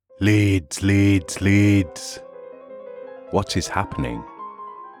Leeds, Leeds, Leeds. What is happening?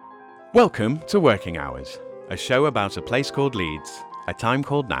 Welcome to Working Hours, a show about a place called Leeds, a time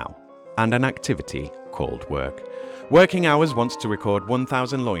called now, and an activity called work. Working Hours wants to record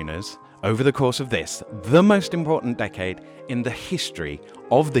 1,000 loiners over the course of this, the most important decade in the history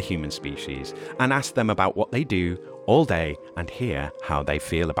of the human species, and ask them about what they do all day and hear how they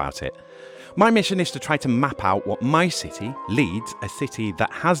feel about it. My mission is to try to map out what my city, Leeds, a city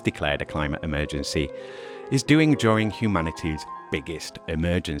that has declared a climate emergency, is doing during humanity's biggest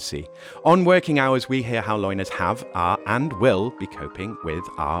emergency. On Working Hours, we hear how loiners have, are, and will be coping with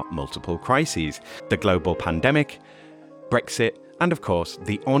our multiple crises: the global pandemic, Brexit, and of course,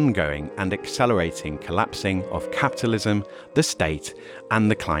 the ongoing and accelerating collapsing of capitalism, the state, and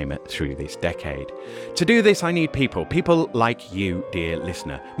the climate through this decade. To do this, I need people like you, dear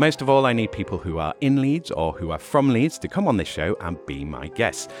listener. Most of all, I need people who are in Leeds or who are from Leeds to come on this show and be my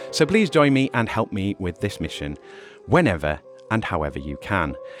guests. So please join me and help me with this mission whenever and however you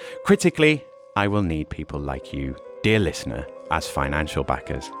can. Critically, I will need people like you, dear listener, as financial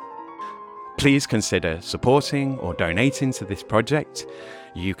backers. Please consider supporting or donating to this project.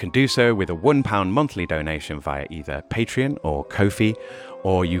 You can do so with a £1 monthly donation via either Patreon or Ko-fi,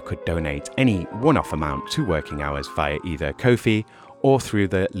 or you could donate any one-off amount to Working Hours via either Ko-fi or through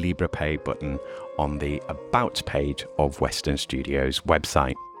the LibrePay button on the About page of Western Studios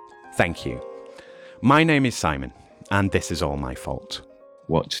website. Thank you. My name is Simon, and this is all my fault.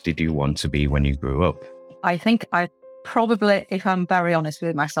 What did you want to be when you grew up? I think I probably, if I'm very honest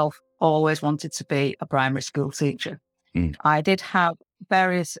with myself, always wanted to be a primary school teacher. I did have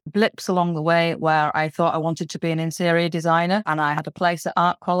various blips along the way where I thought I wanted to be an interior designer, and I had a place at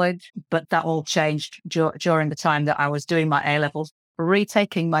art college, but that all changed during the time that I was doing my A-levels,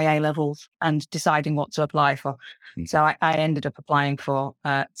 retaking my A-levels and deciding what to apply for. So I ended up applying for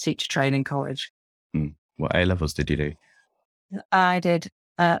teacher training college. What A-levels did you do? I did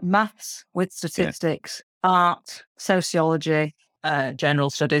maths with statistics, art, sociology,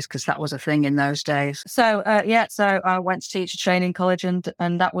 general studies, because that was a thing in those days. So I went to teacher training college, and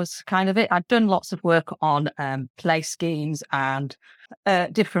that was kind of it. I'd done lots of work on play schemes and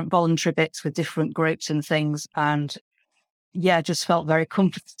different voluntary bits with different groups and things, and just felt very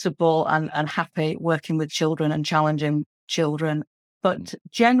comfortable and happy working with children and challenging children. But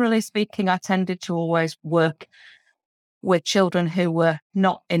generally speaking, I tended to always work with children who were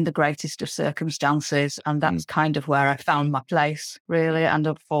not in the greatest of circumstances. And that's kind of where I found my place, really. And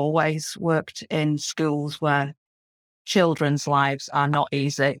I've always worked in schools where children's lives are not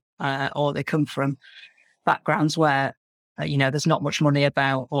easy, or they come from backgrounds where, there's not much money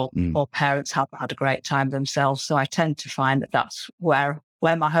about, or parents haven't had a great time themselves. So I tend to find that that's where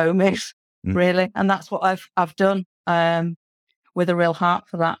my home is, really. And that's what I've done with a real heart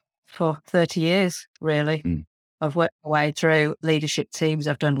for that for 30 years, really. I've worked my way through leadership teams.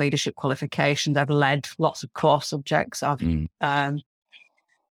 I've done leadership qualifications. I've led lots of core subjects. I've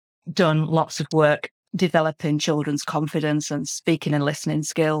done lots of work developing children's confidence and speaking and listening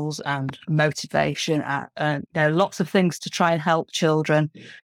skills and motivation. There are lots of things to try and help children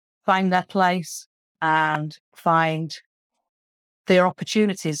find their place and find their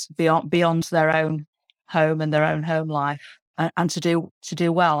opportunities beyond their own home and their own home life. And to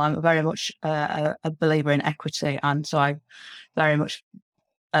do well. I'm very much a believer in equity, and so I very much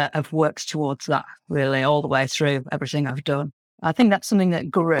have worked towards that, really, all the way through everything I've done. I think that's something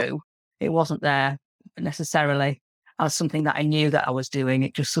that grew. It wasn't there necessarily as something that I knew that I was doing.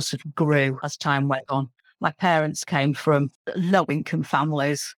 It just sort of grew as time went on. My parents came from low-income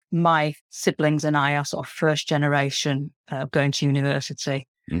families. My siblings and I are sort of first generation going to university,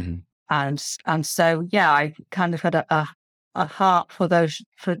 and so I kind of had a heart for those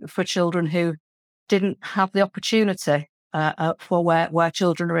for children who didn't have the opportunity, for where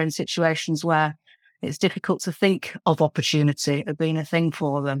children are in situations where it's difficult to think of opportunity as being a thing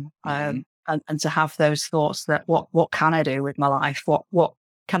for them, and to have those thoughts that what can I do with my life? What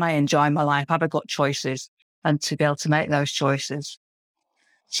can I enjoy in my life? Have I got choices? And to be able to make those choices.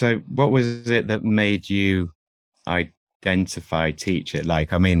 So what was it that made you identify teacher?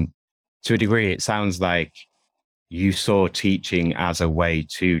 Like, I mean, to a degree, it sounds like you saw teaching as a way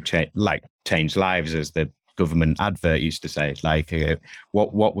to change lives, as the government advert used to say. Like,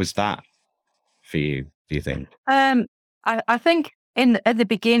 what was that for you, do you think? I think at the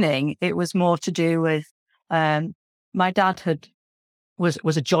beginning, it was more to do with my dad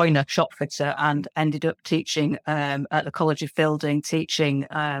was a joiner, shop fitter, and ended up teaching at the College of Fielding, teaching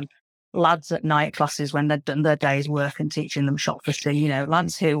lads at night classes when they'd done their day's work and teaching them shop fitting.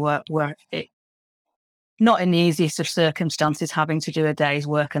 Lads who were not in the easiest of circumstances, having to do a day's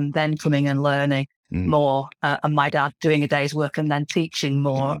work and then coming and learning more, and my dad doing a day's work and then teaching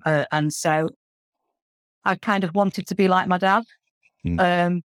more. And so I kind of wanted to be like my dad,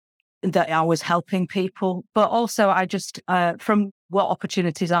 that I was helping people, but also I just, from what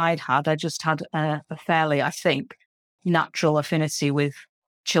opportunities I'd had, I just had a fairly, I think, natural affinity with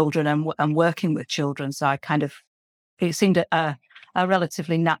children and working with children. So it seemed a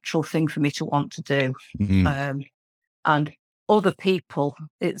relatively natural thing for me to want to do. And other people,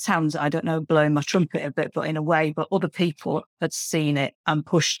 it sounds, I don't know, blowing my trumpet a bit, but in a way, but other people had seen it and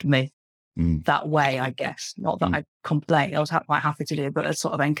pushed me that way, I guess. Not that I complained, I was quite happy to do it, but it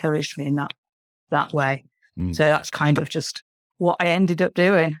sort of encouraged me in that way. So that's kind of just what I ended up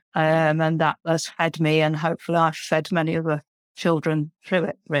doing. And that has fed me, and hopefully I've fed many other children through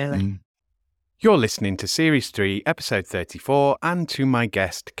it, really. You're listening to Series 3, Episode 34, and to my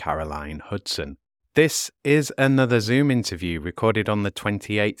guest, Caroline Hudson. This is another Zoom interview recorded on the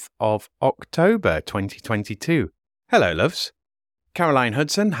 28th of October 2022. Hello, loves. Caroline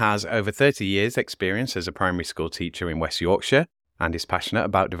Hudson has over 30 years' experience as a primary school teacher in West Yorkshire and is passionate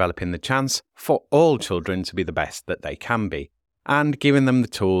about developing the chance for all children to be the best that they can be and giving them the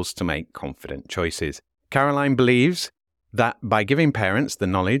tools to make confident choices. Caroline believes that by giving parents the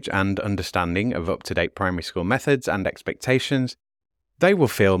knowledge and understanding of up-to-date primary school methods and expectations, they will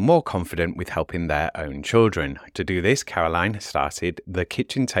feel more confident with helping their own children. To do this, Caroline started the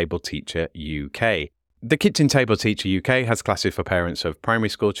Kitchen Table Teacher UK. The Kitchen Table Teacher UK has classes for parents of primary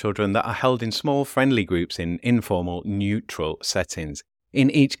school children that are held in small, friendly groups in informal, neutral settings. In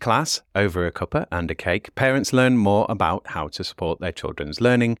each class, over a cuppa and a cake, parents learn more about how to support their children's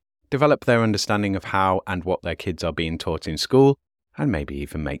learning, develop their understanding of how and what their kids are being taught in school, and maybe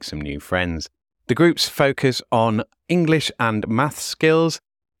even make some new friends. The groups focus on English and math skills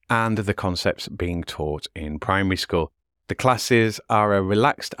and the concepts being taught in primary school. The classes are a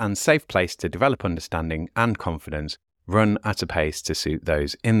relaxed and safe place to develop understanding and confidence, run at a pace to suit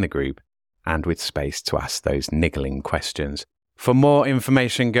those in the group, and with space to ask those niggling questions. For more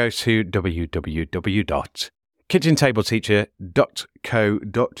information, go to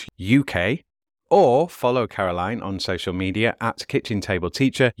www.kitchentableteacher.co.uk or follow Caroline on social media at Kitchen Table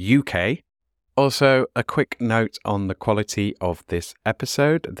Teacher UK. Also, a quick note on the quality of this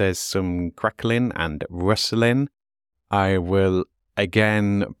episode. There's some crackling and rustling. I will,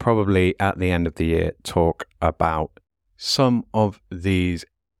 again, probably at the end of the year, talk about some of these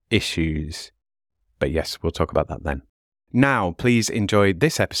issues. But yes, we'll talk about that then. Now, please enjoy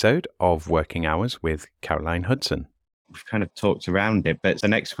this episode of Working Hours with Caroline Hudson. We've kind of talked around it, but the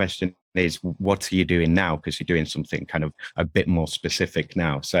next question is, what are you doing now? Because you're doing something kind of a bit more specific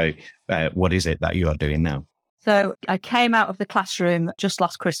now. So what is it that you are doing now? So I came out of the classroom just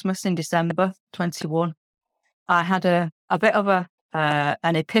last Christmas in December 21. I had a bit of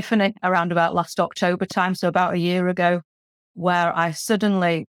an epiphany around about last October time, so about a year ago, where I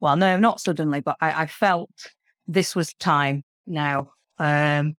suddenly, well, no, not suddenly, but I felt this was time now,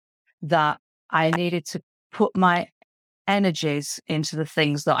 that I needed to put my energies into the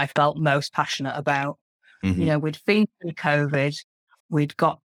things that I felt most passionate about. You know, we'd been through COVID, we'd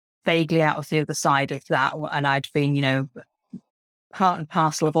got vaguely out of the other side of that, and I'd been, you know, part and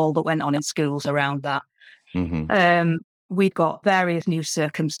parcel of all that went on in schools around that. We'd got various new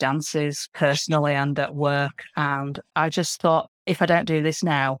circumstances personally and at work, and I just thought, if I don't do this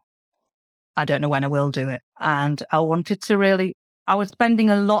now, I don't know when I will do it. And I wanted to really, I was spending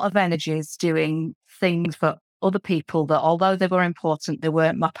a lot of energies doing things for other people that, although they were important, they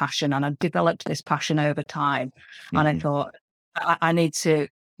weren't my passion. And I developed this passion over time. And I thought, I need to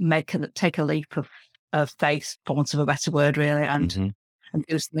take a leap of faith, for want of a better word, really, and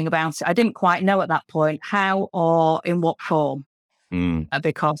do something about it. I didn't quite know at that point how or in what form,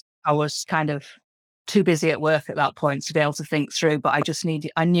 because I was kind of too busy at work at that point to be able to think through. But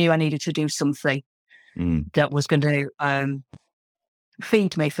I knew I needed to do something that was going to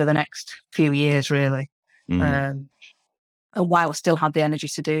feed me for the next few years, really. And while I still had the energy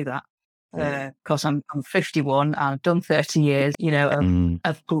to do that, because I'm 51 and I've done 30 years, you know,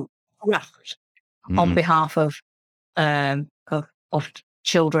 of graft on behalf of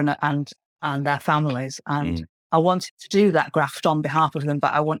children and their families. And I wanted to do that graft on behalf of them,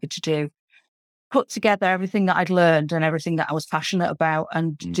 but I wanted to put together everything that I'd learned and everything that I was passionate about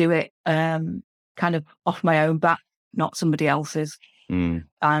and do it kind of off my own back, not somebody else's, and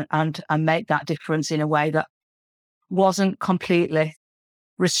make that difference in a way that wasn't completely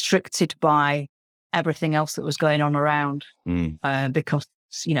restricted by everything else that was going on around, because,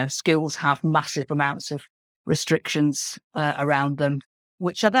 you know, schools have massive amounts of restrictions around them,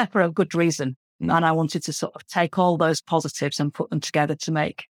 which are there for a good reason. And I wanted to sort of take all those positives and put them together to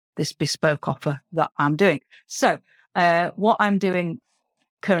make this bespoke offer that I'm doing. So what I'm doing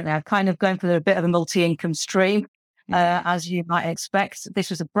currently, I'm kind of going for a bit of a multi-income stream. As you might expect, this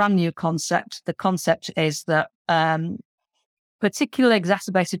was a brand new concept. The concept is that, particularly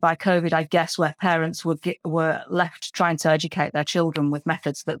exacerbated by COVID, I guess, where parents were left trying to educate their children with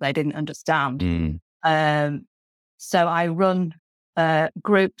methods that they didn't understand. So I run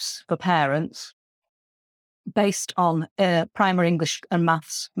groups for parents based on primary English and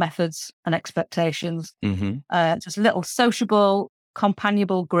maths methods and expectations. Just little sociable,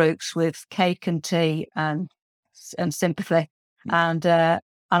 companionable groups with cake and tea and sympathy, and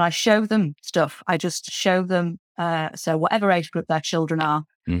I show them stuff. I just show them. So whatever age group their children are,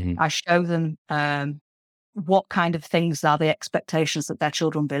 I show them what kind of things are the expectations that their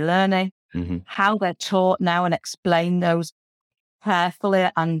children will be learning, how they're taught now, and explain those carefully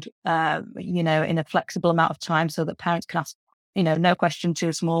and in a flexible amount of time so that parents can ask, no question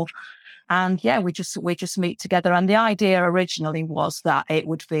too small. And yeah, we just meet together. And the idea originally was that it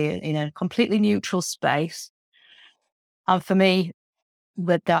would be in a completely neutral space. And for me,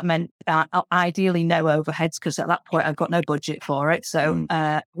 that meant ideally no overheads, because at that point I've got no budget for it. So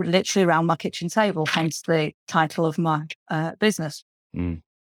literally around my kitchen table, hence the title of my business.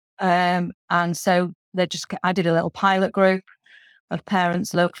 And so I did a little pilot group of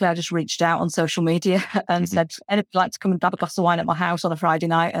parents locally. I just reached out on social media and said, anybody like to come and have a glass of wine at my house on a Friday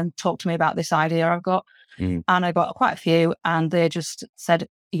night and talk to me about this idea I've got? And I got quite a few, and they just said,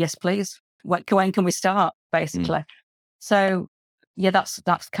 yes, please. When can we start, basically? So yeah, that's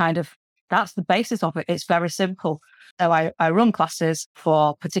the basis of it. It's very simple. So I run classes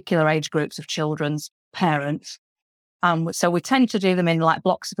for particular age groups of children's parents. So we tend to do them in like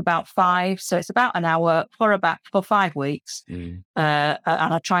blocks of about 5. So it's about an hour for 5 weeks. And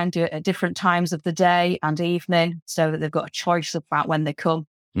I try and do it at different times of the day and evening so that they've got a choice about when they come.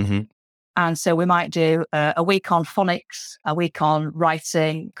 And so we might do a week on phonics, a week on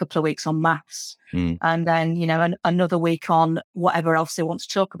writing, a couple of weeks on maths, and then, another week on whatever else they want to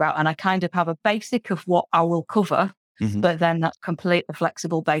talk about. And I kind of have a basic of what I will cover, but then that's completely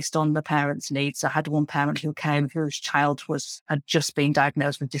flexible based on the parent's needs. I had one parent who came whose child had just been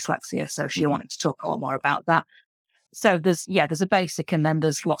diagnosed with dyslexia, so she wanted to talk a lot more about that. So there's a basic, and then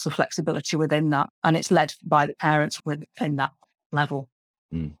there's lots of flexibility within that, and it's led by the parents within that level.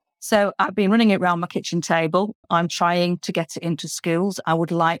 So I've been running it around my kitchen table. I'm trying to get it into schools. I would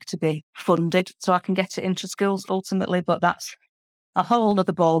like to be funded so I can get it into schools ultimately, but that's a whole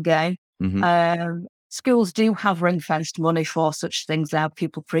other ball game. Schools do have ring-fenced money for such things. They have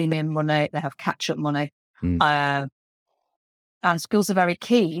pupil premium money. They have catch-up money. And schools are very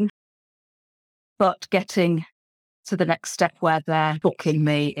keen, but getting to the next step where they're booking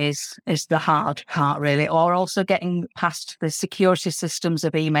me is the hard part, really, or also getting past the security systems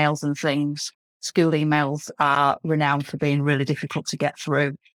of emails and things. School emails are renowned for being really difficult to get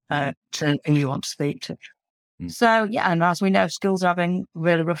through to who you want to speak to. So, yeah, and as we know, schools are having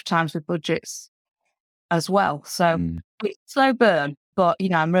really rough times with budgets as well. So it's slow burn, but,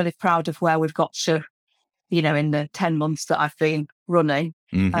 I'm really proud of where we've got to, in the 10 months that I've been running.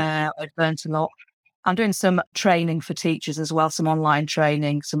 I've learned a lot. I'm doing some training for teachers as well, some online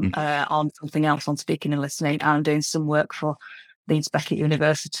training, some on something else, on speaking and listening. And I'm doing some work for Leeds Beckett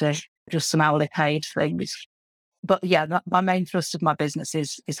University, just some hourly paid things. But yeah, my main thrust of my business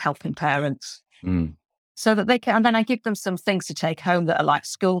is helping parents so that they can, and then I give them some things to take home that are like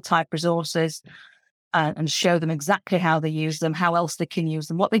school type resources, and show them exactly how they use them, how else they can use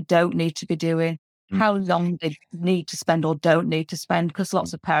them, what they don't need to be doing, how long they need to spend or don't need to spend, because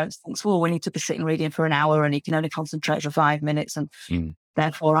lots of parents think, well, we need to be sitting reading for an hour and you can only concentrate for 5 minutes and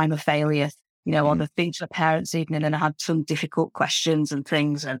therefore I'm a failure. On I've been to a parents' evening and I had some difficult questions and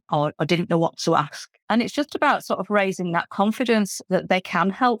things, or I didn't know what to ask. And it's just about sort of raising that confidence that they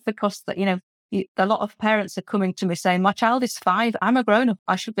can help, because that, a lot of parents are coming to me saying, my child is 5, I'm a grown-up,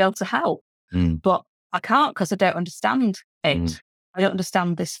 I should be able to help. But I can't because I don't understand it. I don't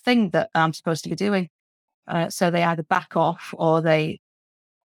understand this thing that I'm supposed to be doing. So they either back off or they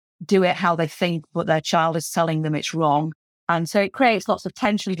do it how they think, but their child is telling them it's wrong. And so it creates lots of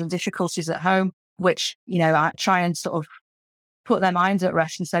tensions and difficulties at home, which, I try and sort of put their minds at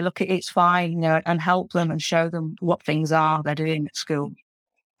rest and say, look, it's fine, and help them and show them what things are they're doing at school.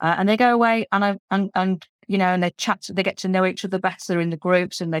 And they go away and they chat, they get to know each other better in the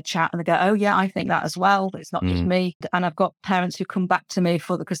groups, and they chat and they go, oh yeah, I think that as well. It's not just me. And I've got parents who come back to me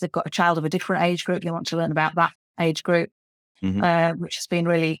because they've got a child of a different age group. They want to learn about that age group, which has been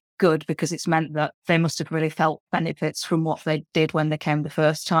really good, because it's meant that they must have really felt benefits from what they did when they came the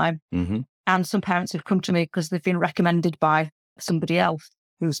first time. And some parents have come to me because they've been recommended by somebody else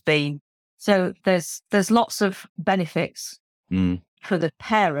who's been. So there's lots of benefits for the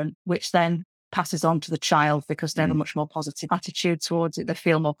parent, which then passes on to the child because they have a much more positive attitude towards it. They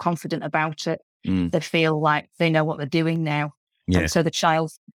feel more confident about it. They feel like they know what they're doing now. Yeah. And so the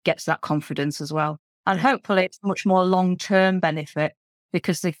child gets that confidence as well. And hopefully it's much more long-term benefit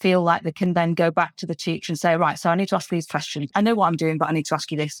because they feel like they can then go back to the teacher and say, right, so I need to ask these questions. I know what I'm doing, but I need to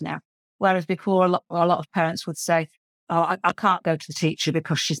ask you this now. Whereas before, a lot of parents would say, oh, I can't go to the teacher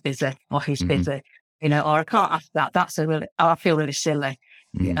because she's busy or he's busy, or I can't ask that. I feel really silly.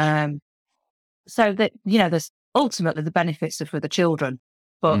 So that, there's ultimately the benefits are for the children,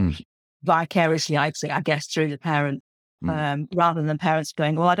 but vicariously, I guess, through the parent, rather than parents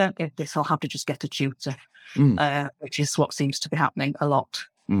going, well, I don't get this, I'll have to just get a tutor, which is what seems to be happening a lot.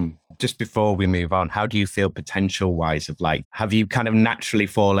 Just before we move on, how do you feel potential wise of have you kind of naturally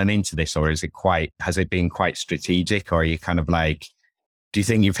fallen into this, or has it been quite strategic, or are you kind of do you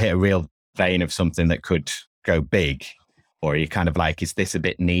think you've hit a real vein of something that could go big, or are you kind of is this a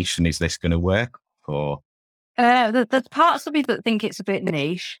bit niche and is this going to work, or? There's parts of me that think it's a bit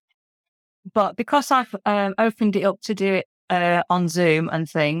niche, but because I've opened it up to do it on Zoom and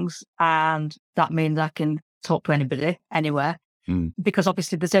things, and that means I can talk to anybody, anywhere. Because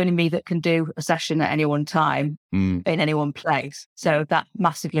obviously there's only me that can do a session at any one time in any one place. So that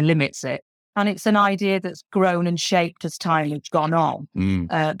massively limits it. And it's an idea that's grown and shaped as time has gone on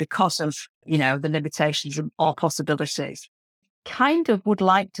because of, the limitations or possibilities. Kind of would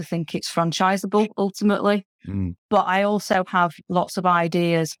like to think it's franchisable ultimately. But I also have lots of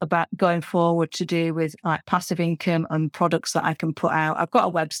ideas about going forward to do with passive income and products that I can put out. I've got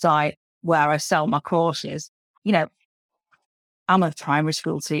a website where I sell my courses. I'm a primary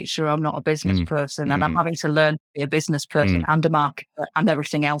school teacher. I'm not a business person, and I'm having to learn to be a business person and a marketer and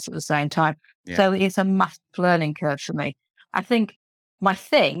everything else at the same time. Yeah. So it's a massive learning curve for me. I think my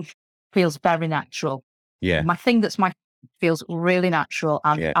thing feels very natural. Yeah. My thing feels really natural,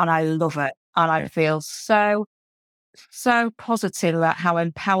 and I love it. And I feel so positive about how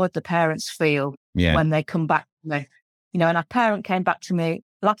empowered the parents feel when they come back to me. And a parent came back to me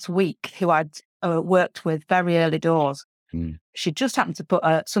last week who I'd worked with very early doors. She just happened to put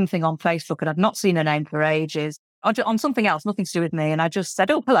something on Facebook, and I'd not seen her name for ages on something else, nothing to do with me. And I just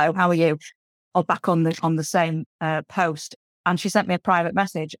said, "Oh, hello, how are you?" Or back on the same post. And she sent me a private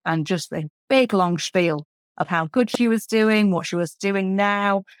message and just a big long spiel of how good she was doing, what she was doing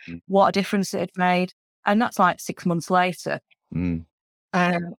now, what a difference it had made. And that's 6 months later.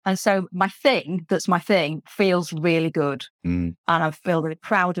 And so my thing feels really good. And I feel really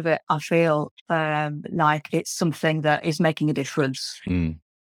proud of it. I feel like it's something that is making a difference.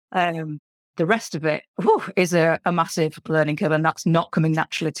 The rest of it is a massive learning curve, and that's not coming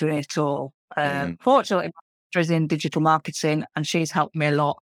naturally to me at all. Fortunately, my sister is in digital marketing and she's helped me a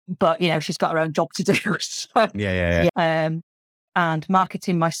lot. But, she's got her own job to do. So, and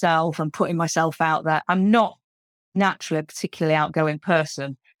marketing myself and putting myself out there. I'm not naturally a particularly outgoing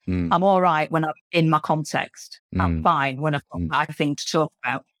person. I'm all right when I'm in my context. I'm fine when I've got my thing to talk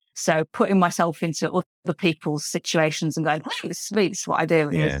about. So putting myself into other people's situations and going, hey, this is what I do.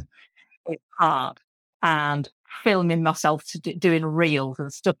 It's hard. And filming myself doing reels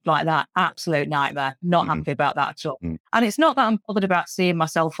and stuff like that, absolute nightmare. Not happy about that at all. And it's not that I'm bothered about seeing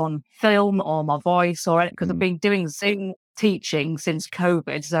myself on film or my voice or anything, because I've been doing Zoom teaching since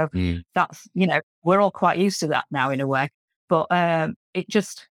COVID. So that's, we're all quite used to that now in a way. But it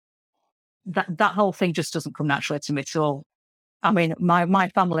just, that whole thing just doesn't come naturally to me at all. I mean, my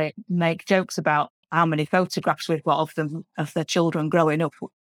family make jokes about how many photographs we've got of them, of their children growing up,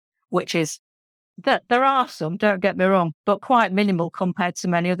 which is that there are some, don't get me wrong, but quite minimal compared to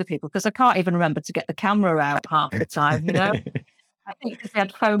many other people, because I can't even remember to get the camera out half the time, I think if they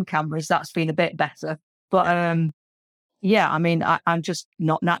had phone cameras, that's been a bit better. But I mean, I'm just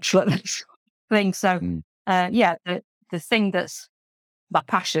not natural at this thing. So the thing that's my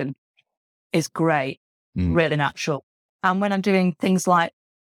passion is great, really natural. And when I'm doing things like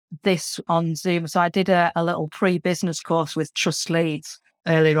this on Zoom, so I did a little pre-business course with Trust Leads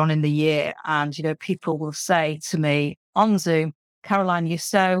earlier on in the year. And, people will say to me on Zoom, Caroline, you're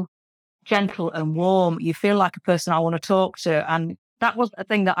so gentle and warm. You feel like a person I want to talk to. And that wasn't a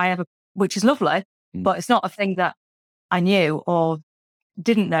thing that I ever, which is lovely, but it's not a thing that I knew or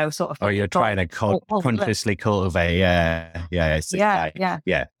didn't know sort of. Oh, you're trying to consciously cultivate. Yeah.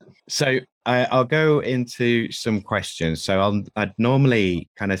 So I'll go into some questions. So I'd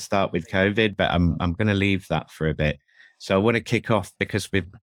normally kind of start with COVID, but I'm going to leave that for a bit. So I want to kick off because we've,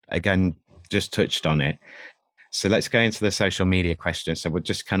 again, just touched on it. So let's go into the social media question. So we'll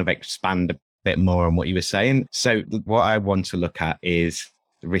just kind of expand a bit more on what you were saying. So what I want to look at is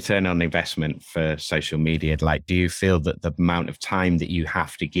the return on investment for social media. Like, do you feel that the amount of time that you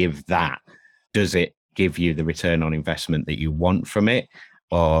have to give that, does it give you the return on investment that you want from it?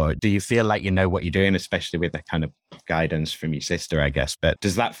 Or do you feel like you know what you're doing, especially with the kind of guidance from your sister, I guess? But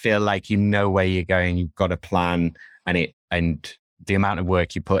does that feel like you know where you're going, you've got a plan, and the amount of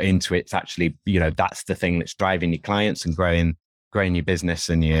work you put into it's actually, that's the thing that's driving your clients and growing your business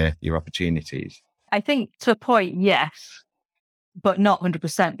and your opportunities? I think to a point, yes, but not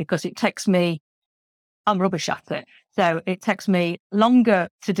 100% because it takes me, I'm rubbish at it. So it takes me longer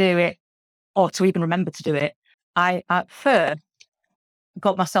to do it or to even remember to do it. I at first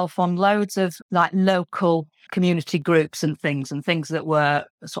got myself on loads of like local community groups and things that were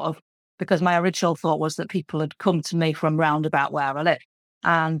sort of, because my original thought was that people had come to me from round about where I live.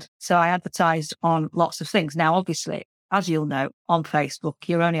 And so I advertised on lots of things. Now, obviously, as you'll know, on Facebook,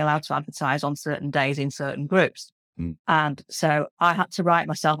 you're only allowed to advertise on certain days in certain groups. And so I had to write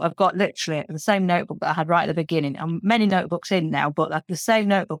myself, I've got literally the same notebook that I had right at the beginning. I'm many notebooks in now, but like the same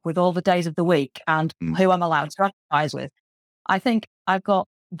notebook with all the days of the week and who I'm allowed to advertise with. I think I've got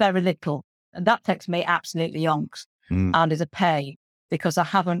very little, and that takes me absolutely yonks and is a pain because I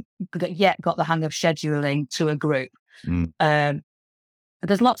haven't yet got the hang of scheduling to a group.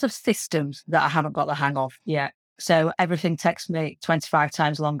 There's lots of systems that I haven't got the hang of yet. So everything takes me 25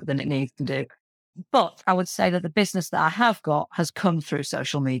 times longer than it needs to do. But I would say that the business that I have got has come through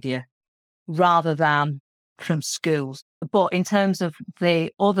social media rather than from schools. But in terms of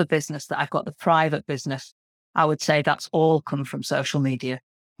the other business that I've got, the private business, I would say that's all come from social media.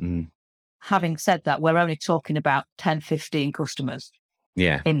 Having said that, we're only talking about 10, 15 customers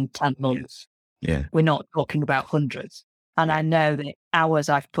in 10 months. Yeah. We're not talking about hundreds. And I know the hours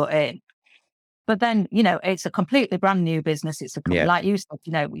I've put in. But then, it's a completely brand new business. It's like you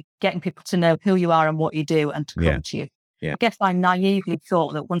said, getting people to know who you are and what you do and to come to you. I guess I naively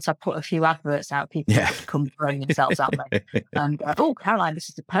thought that once I put a few adverts out, people would come throwing themselves at me. And, oh, Caroline, this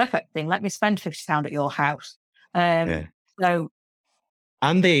is the perfect thing. Let me spend £50 at your house. So,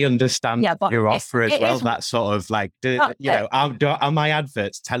 and they understand your offer as well. Is, that sort of like, are my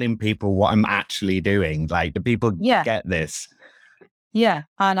adverts telling people what I'm actually doing? Like, do people get this? Yeah.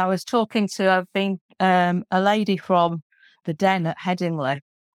 And I was talking to, I've been, a lady from the Den at Headingley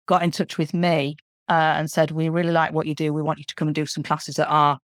got in touch with me and said, we really like what you do. We want you to come and do some classes at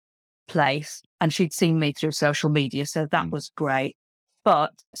our place. And she'd seen me through social media. So that was great.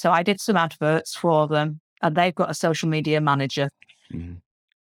 But so I did some adverts for them and they've got a social media manager. And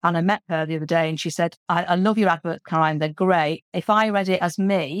I met her the other day and she said, I love your adverts, Caroline. They're great. If I read it as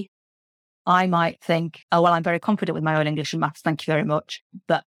me, I might think, oh, well, I'm very confident with my own English and maths. Thank you very much.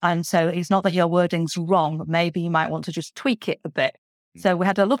 And so it's not that your wording's wrong. Maybe you might want to just tweak it a bit. So we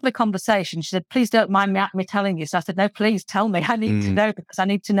had a lovely conversation. She said, please don't mind me telling you. So I said, no, please tell me. I need to know because I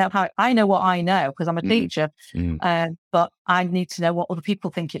need to know how I know what I know because I'm a teacher. But I need to know what other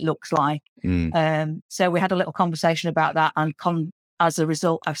people think it looks like. So we had a little conversation about that. And as a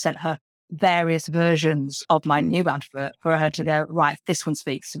result, I've sent her various versions of my new advert for her to go, right, this one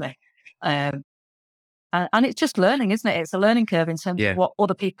speaks to me. And it's just learning, isn't it? It's a learning curve in terms of what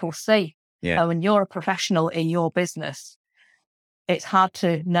other people see. When you're a professional in your business, it's hard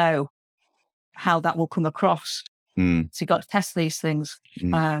to know how that will come across. So you've got to test these things.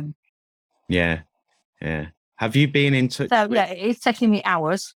 Have you been in touch? So it's taking me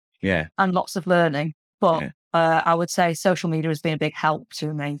hours. And lots of learning. But I would say social media has been a big help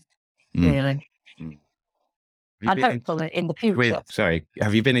to me, really. And hopefully in the future.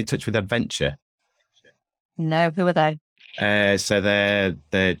 Have you been in touch with Adventure? No, who are they? So they're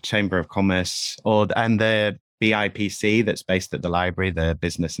the Chamber of Commerce and the BIPC that's based at the library, the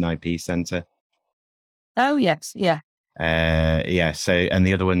Business and IP Centre. Oh, yes. Yeah. So, and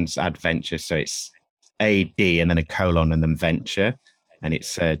the other one's Adventure. So it's AD and then a colon and then Venture. And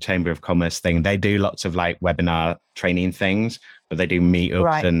it's a Chamber of Commerce thing. They do lots of like webinar training things, but they do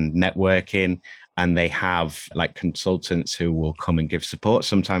meetups and networking. And they have like consultants who will come and give support.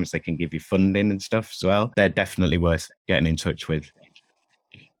 Sometimes they can give you funding and stuff as well. They're definitely worth getting in touch with.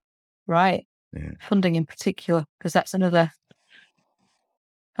 Right. Funding in particular, because that's another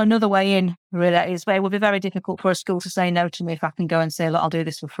way in, really. It would be very difficult for a school to say no to me if I can go and say, look, I'll do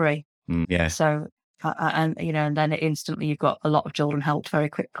this for free. So, and then instantly you've got a lot of children helped very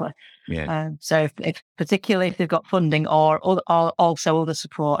quickly. So if particularly if they've got funding or also other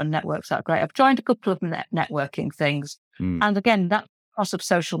support and networks, that's great. I've joined a couple of networking things. And again, that's across of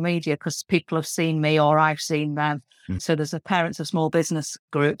social media because people have seen me or I've seen them. Mm. So there's a parents of small business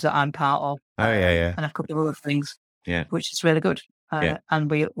group that I'm part of. Oh, yeah. And a couple of other things. Yeah. Which is really good. Yeah.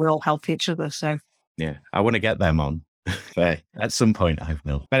 And we all help each other. So Yeah, I want to get them on. At some point I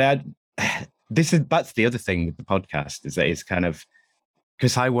will. But that's the other thing with the podcast is that it's kind of,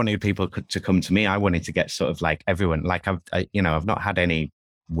 because I wanted people to come to me. I wanted to get sort of like everyone, like I've not had any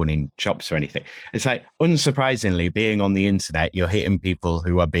winning chops or anything. It's like, unsurprisingly, being on the internet, you're hitting people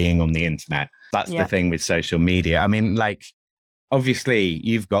who are being on the internet. That's the thing with social media. I mean, like, obviously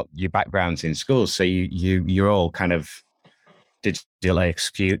you've got your backgrounds in schools, so you're all kind of digital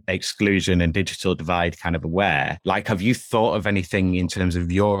exclusion and digital divide kind of aware. Like, have you thought of anything in terms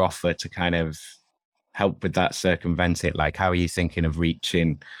of your offer to kind of help with that, circumvent it? Like, how are you thinking of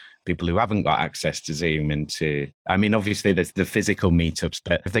reaching people who haven't got access to Zoom and to, I mean, obviously there's the physical meetups,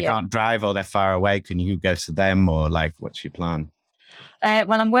 but if they can't drive or they're far away, can you go to them, or like, what's your plan?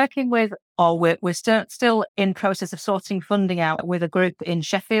 When I'm working with, or we're still in process of sorting funding out with a group in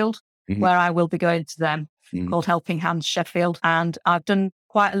Sheffield, where I will be going to them, called Helping Hands Sheffield. And I've done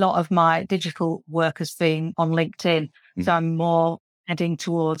quite a lot of my digital work has been on LinkedIn. So I'm more heading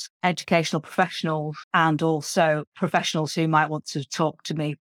towards educational professionals and also professionals who might want to talk to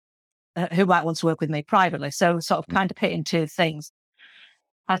me, who might want to work with me privately. So sort of kind of hitting two things.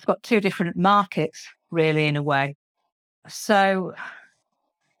 I've got two different markets, really, in a way. So,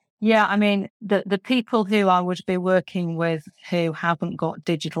 yeah, I mean, the people who I would be working with who haven't got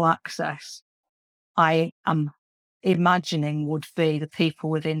digital access, I am imagining would be the people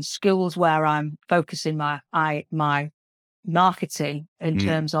within schools where I'm focusing my marketing in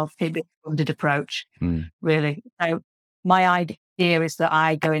terms of a funded approach, really. So my idea is that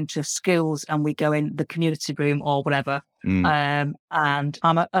I go into schools and we go in the community room or whatever. And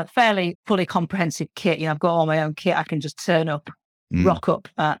I'm a fairly fully comprehensive kit. You know, I've got all my own kit. I can just turn up, rock up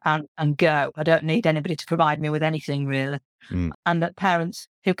and go. I don't need anybody to provide me with anything, really. And that parents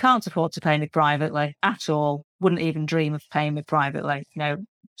who can't afford to pay me privately at all, wouldn't even dream of paying me privately, you know,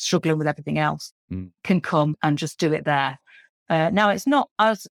 struggling with everything else, can come and just do it there. Now, it's not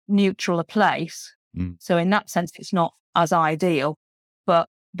as neutral a place. So in that sense, it's not as ideal, but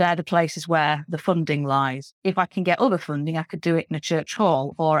they're the places where the funding lies. If I can get other funding, I could do it in a church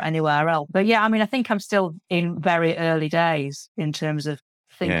hall or anywhere else. But yeah, I mean, I think I'm still in very early days in terms of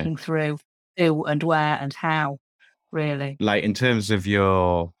thinking through who and where and how, really. Like, in terms of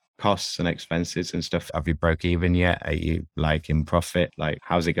your costs and expenses and stuff, have you broke even yet? Are you like in profit? Like,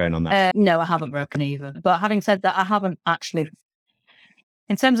 how's it going on that? No, I haven't broken even. But having said that, I haven't actually,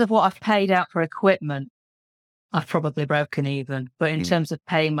 in terms of what I've paid out for equipment, I've probably broken even. But in terms of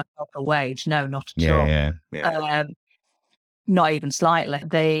paying myself a wage, no, not at all. Not even slightly.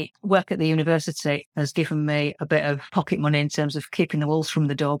 The work at the university has given me a bit of pocket money in terms of keeping the wolves from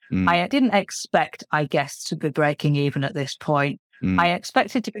the door. I didn't expect, I guess, to be breaking even at this point. I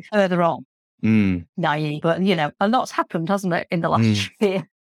expected to be further on, naive. But, you know, a lot's happened, hasn't it, in the last year?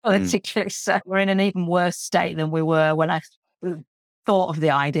 Politically, so we're in an even worse state than we were when I thought of the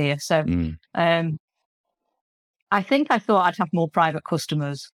idea. So I think I thought I'd have more private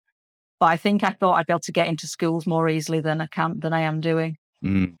customers, but I think I thought I'd be able to get into schools more easily than I am doing.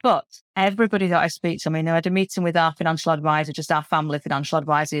 But everybody that I speak to, I mean, I had a meeting with our financial advisor, just our family financial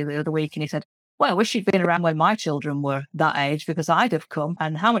advisor the other week, and he said, well, I wish you'd been around when my children were that age because I'd have come,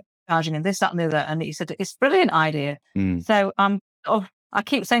 and how much charging and this, that and the other. And he said, it's a brilliant idea. So I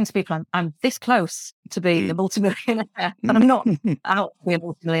keep saying to people, I'm this close to being a multimillionaire, and I'm not out to be a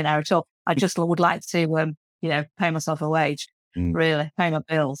multimillionaire at all. I just would like to, pay myself a wage, really, pay my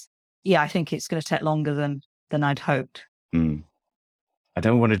bills. Yeah, I think it's going to take longer than I'd hoped. I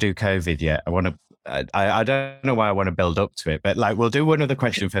don't want to do COVID yet. I don't know why I want to build up to it, but like, we'll do one other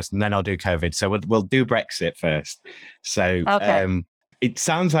question first and then I'll do COVID. So we'll do Brexit first. So it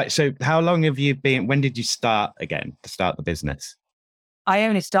sounds like, so how long have you been, when did you start the business? I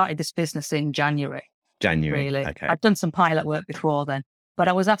only started this business in January. Really. Okay. I'd done some pilot work before then, but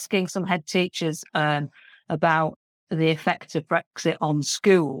I was asking some head teachers about the effect of Brexit on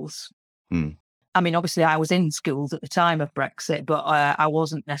schools. I mean, obviously I was in schools at the time of Brexit, but I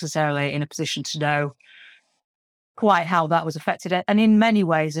wasn't necessarily in a position to know quite how that was affected. And in many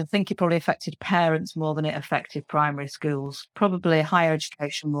ways, I think it probably affected parents more than it affected primary schools, probably higher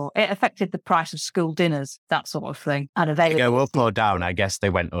education more. It affected the price of school dinners, that sort of thing. And they go up or down? I guess they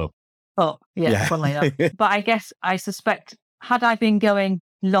went up. Oh, yeah. Funnily enough. But I suspect, had I been going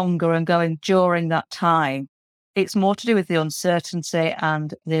longer and going during that time, it's more to do with the uncertainty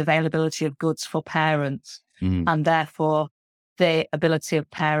and the availability of goods for parents, and therefore the ability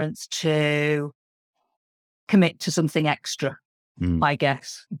of parents to commit to something extra. I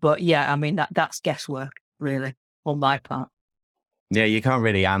guess. But yeah, I mean, that's guesswork, really, on my part. Yeah, you can't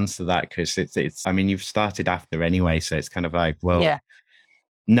really answer that because it's, I mean, you've started after anyway. So it's kind of like, well, Yeah.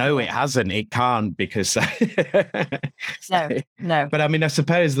 no, Yeah. it hasn't. It can't because. No. But I mean, I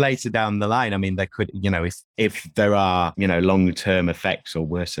suppose later down the line, I mean, there could, if there are, long-term effects or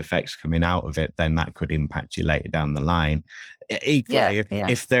worse effects coming out of it, then that could impact you later down the line. Equally,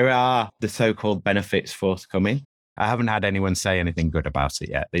 if there are the so-called benefits forthcoming, I haven't had anyone say anything good about it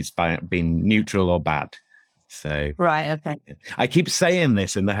yet. It's been neutral or bad. So right, okay. I keep saying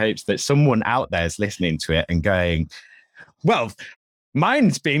this in the hopes that someone out there is listening to it and going, well,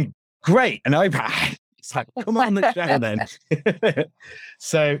 mine's been great. And it's like, come on the show then.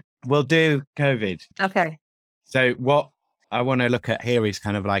 So we'll do COVID. Okay. So what I want to look at here is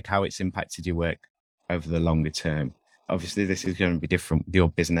kind of like how it's impacted your work over the longer term. Obviously, this is going to be different with your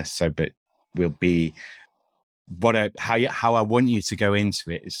business. So, but we'll be how I want you to go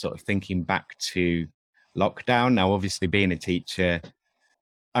into it is sort of thinking back to lockdown. Now, obviously, being a teacher,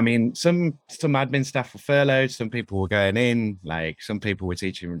 I mean, some admin staff were furloughed, some people were going in, like some people were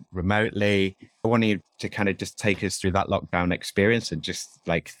teaching remotely. I want you to kind of just take us through that lockdown experience and just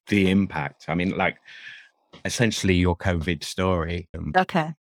like the impact. I mean, like essentially your COVID story.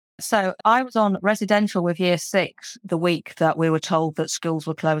 Okay. So I was on residential with year 6 the week that we were told that schools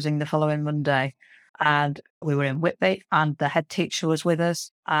were closing the following Monday. And we were in Whitby and the head teacher was with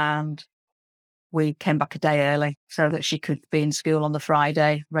us. And we came back a day early so that she could be in school on the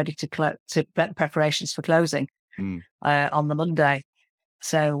Friday, ready to get preparations for closing on the Monday.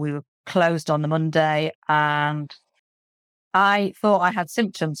 So we were closed on the Monday, and I thought I had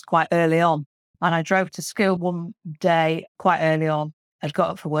symptoms quite early on. And I drove to school one day quite early on. I'd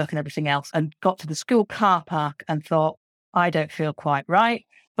got up for work and everything else and got to the school car park and thought, I don't feel quite right.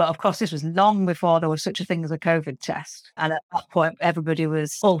 But of course, this was long before there was such a thing as a COVID test. And at that point, everybody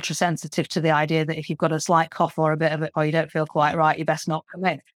was ultra sensitive to the idea that if you've got a slight cough or a bit of it, or you don't feel quite right, you best not come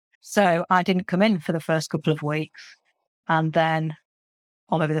in. So I didn't come in for the first couple of weeks. And then,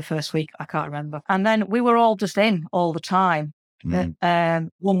 or maybe the first week, I can't remember. And then we were all just in all the time,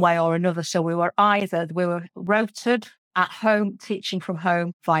 one way or another. So we were rotated at home, teaching from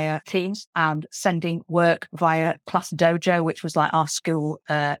home via Teams and sending work via Class Dojo, which was like our school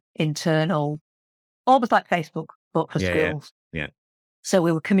internal, almost like Facebook, but for schools. Yeah. So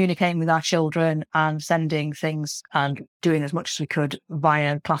we were communicating with our children and sending things and doing as much as we could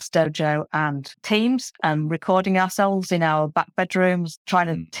via Class Dojo and Teams and recording ourselves in our back bedrooms, trying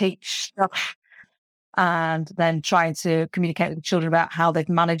to teach stuff and then trying to communicate with the children about how they've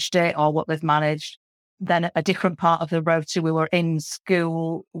managed it or what they've managed. Then a different part of the rota, we were in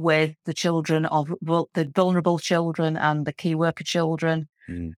school with the children of the vulnerable children and the key worker children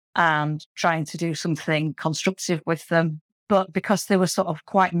and trying to do something constructive with them. But because they were sort of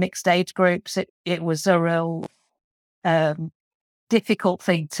quite mixed age groups, it was a real difficult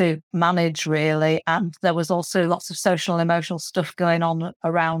thing to manage, really. And there was also lots of social and emotional stuff going on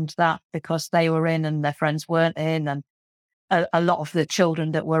around that because they were in and their friends weren't in. And a lot of the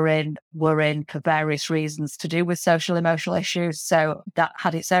children that were in for various reasons to do with social emotional issues. So that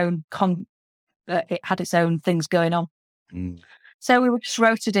had its own things going on. So we were just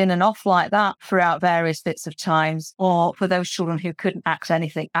rotated in and off like that throughout various bits of times. Or for those children who couldn't access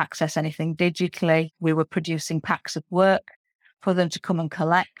anything digitally, we were producing packs of work for them to come and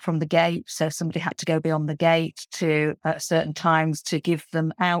collect from the gate. So somebody had to go beyond the gate at certain times to give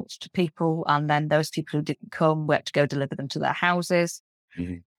them out to people. And then those people who didn't come, we had to go deliver them to their houses.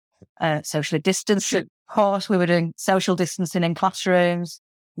 Socially distanced. Of course, we were doing social distancing in classrooms,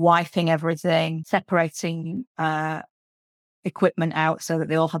 wiping everything, separating equipment out so that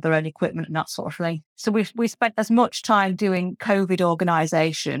they all had their own equipment and that sort of thing. So we spent as much time doing COVID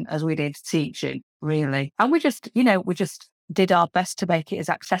organisation as we did teaching, really. And we just did our best to make it as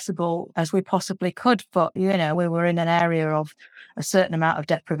accessible as we possibly could. But, we were in an area of a certain amount of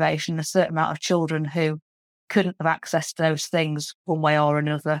deprivation, a certain amount of children who couldn't have accessed those things one way or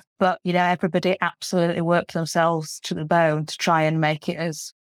another. But, everybody absolutely worked themselves to the bone to try and make it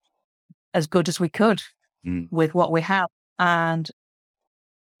as good as we could with what we have. And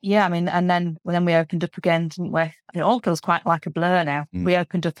and then we opened up again, didn't we? It all feels quite like a blur now. We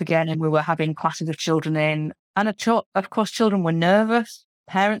opened up again and we were having classes of children in. And of course, children were nervous.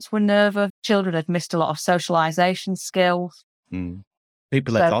 Parents were nervous. Children had missed a lot of socialization skills.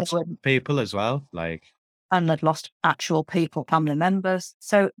 People had lost people as well, and they'd lost actual people, family members.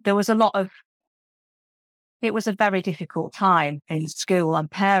 So there was a lot of it was a very difficult time in school, and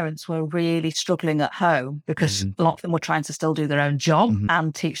parents were really struggling at home because a lot of them were trying to still do their own job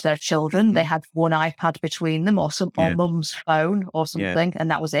and teach their children. They had one iPad between them, or mum's phone or something, and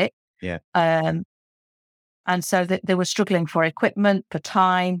that was it. Yeah. And so they were struggling for equipment, for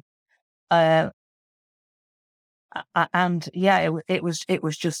time, and it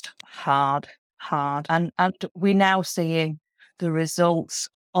was just hard, and we're now seeing the results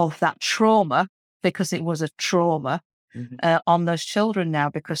of that trauma, because it was a trauma on those children now,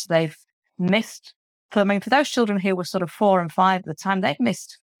 because they've missed. For those children who were sort of 4 and 5 at the time, they've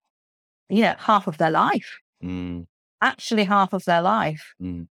missed half of their life. Actually, half of their life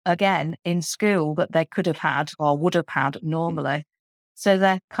again in school that they could have had or would have had normally. So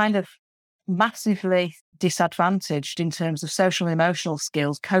they're kind of massively disadvantaged in terms of social and emotional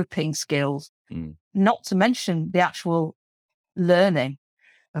skills, coping skills, not to mention the actual learning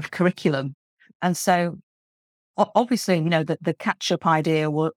of curriculum. And so obviously, the catch-up idea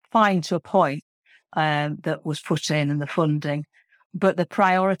was fine to a point that was put in, and the funding, but the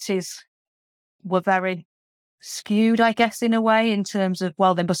priorities were very skewed, I guess, in a way, in terms of,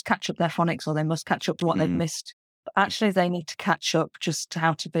 well, they must catch up their phonics, or they must catch up to what they've missed. But actually, they need to catch up just to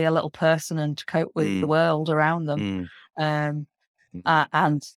how to be a little person and to cope with the world around them. And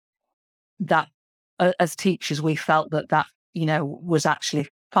that, as teachers, we felt that was actually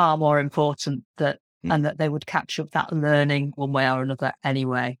far more important, and that they would catch up that learning one way or another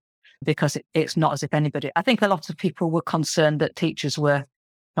anyway, because it's not as if anybody. I think a lot of people were concerned that teachers were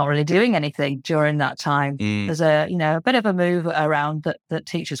not really doing anything during that time. There's a bit of a move around that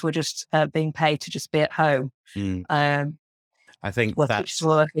teachers were just being paid to just be at home. I think teachers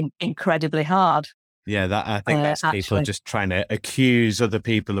were working incredibly hard. Yeah, I think that's people just trying to accuse other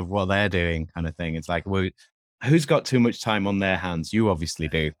people of what they're doing, kind of thing. It's like, well, who's got too much time on their hands? You obviously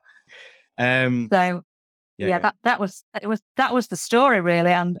do. That was the story,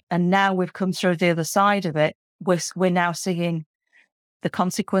 really, and now we've come through the other side of it. We're now seeing the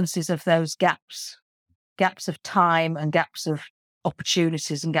consequences of those gaps of time, and gaps of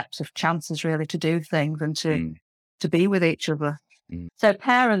opportunities, and gaps of chances, really, to do things and to be with each other. So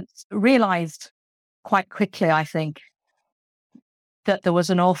parents realised quite quickly, I think, that there was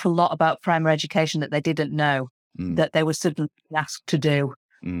an awful lot about primary education that they didn't know, that they were suddenly asked to do,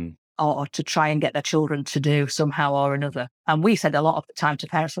 or to try and get their children to do somehow or another. And we said a lot of the time to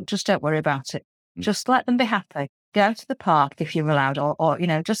parents, look, just don't worry about it. Just let them be happy. Go to the park if you're allowed, or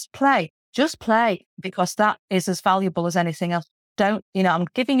just play. Just play, because that is as valuable as anything else. Don't, I'm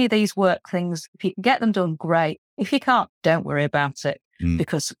giving you these work things. If you can get them done, great. If you can't, don't worry about it,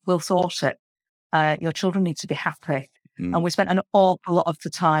 because we'll sort it. Your children need to be happy. And we spent an awful lot of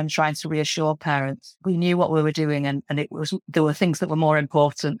the time trying to reassure parents. We knew what we were doing, and there were things that were more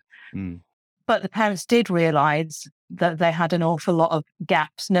important. But the parents did realise that they had an awful lot of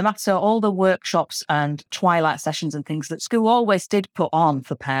gaps, no matter all the workshops and twilight sessions and things that school always did put on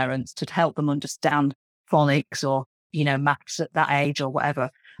for parents to help them understand phonics or, maths at that age or whatever.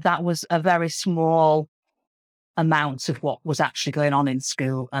 That was a very small amount of what was actually going on in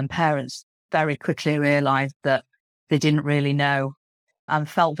school. And parents very quickly realised that they didn't really know, and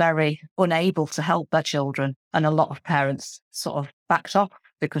felt very unable to help their children. And a lot of parents sort of backed off,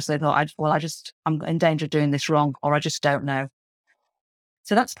 because they thought, I'm in danger of doing this wrong, or I just don't know.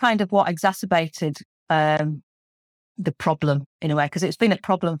 So that's kind of what exacerbated the problem, in a way, because it's been a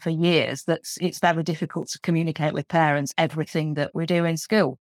problem for years that it's very difficult to communicate with parents everything that we do in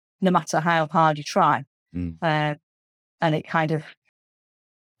school, no matter how hard you try. And it kind of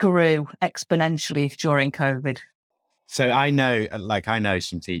grew exponentially during COVID. So I know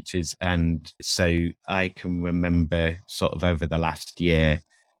some teachers, and so I can remember sort of over the last year,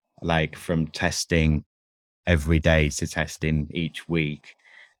 like from testing every day to testing each week,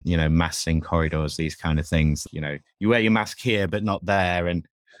 masks in corridors, these kind of things. You wear your mask here, but not there. And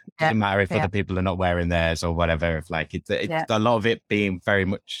it doesn't matter if other people are not wearing theirs or whatever. If it's a lot of it being very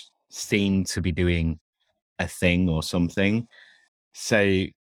much seen to be doing a thing or something. So,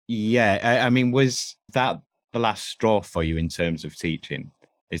 was that the last straw for you in terms of teaching?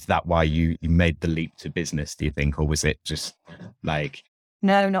 Is that why you made the leap to business, do you think? Or was it just like...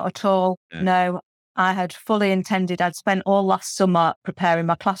 No, not at all. No, I had fully intended. I'd spent all last summer preparing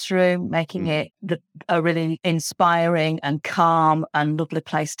my classroom, making it a really inspiring and calm and lovely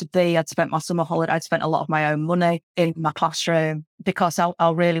place to be. I'd spent my summer holiday. I'd spent a lot of my own money in my classroom, because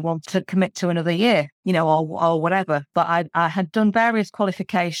I really wanted to commit to another year, or whatever. But I had done various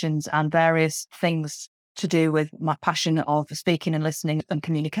qualifications and various things to do with my passion of speaking and listening and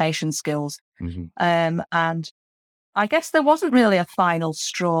communication skills. And I guess there wasn't really a final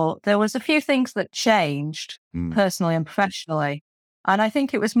straw. There was a few things that changed personally and professionally. And I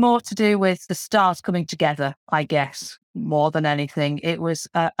think it was more to do with the stars coming together, I guess, more than anything. It was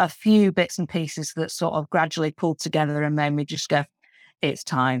a few bits and pieces that sort of gradually pulled together and made me just go, it's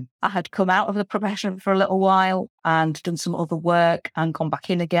time. I had come out of the profession for a little while and done some other work and gone back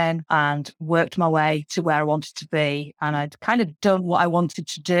in again and worked my way to where I wanted to be. And I'd kind of done what I wanted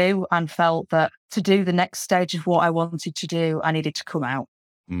to do and felt that to do the next stage of what I wanted to do, I needed to come out.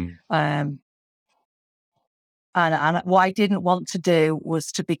 And what I didn't want to do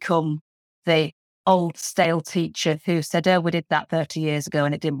was to become the old stale teacher who said, oh, we did that 30 years ago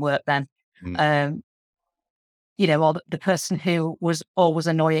and it didn't work then. Or the person who was always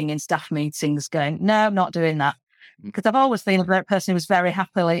annoying in staff meetings going, no, I'm not doing that. Because I've always been a person who was very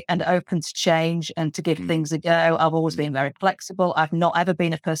happily and open to change and to give things a go. I've always been very flexible. I've not ever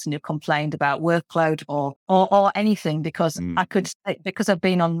been a person who complained about workload or anything because because I've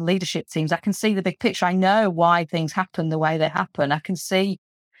been on leadership teams, I can see the big picture. I know why things happen the way they happen. I can see,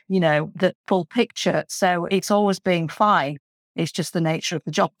 the full picture. So it's always been fine. It's just the nature of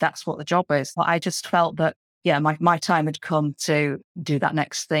the job. That's what the job is. But I just felt that my time had come to do that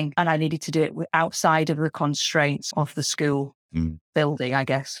next thing. And I needed to do it outside of the constraints of the school building, I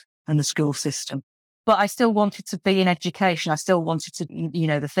guess, and the school system. But I still wanted to be in education. I still wanted to,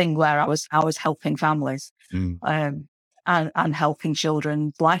 the thing where I was helping families and helping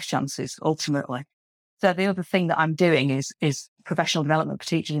children's life chances, ultimately. So the other thing that I'm doing is professional development for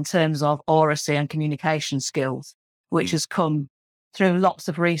teachers in terms of oracy and communication skills, which has come through lots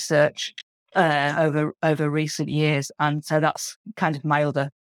of research over recent years. And so that's kind of my other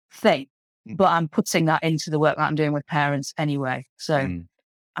thing. But I'm putting that into the work that I'm doing with parents anyway. So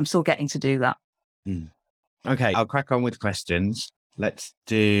I'm still getting to do that. Okay, I'll crack on with questions. Let's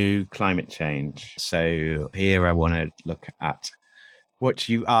do climate change. So here I want to look at what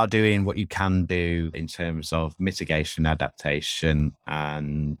you are doing, what you can do in terms of mitigation, adaptation,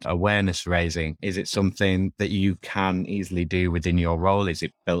 and awareness raising. Is it something that you can easily do within your role? Is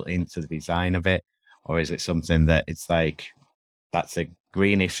it built into the design of it? Or is it something that it's like, that's a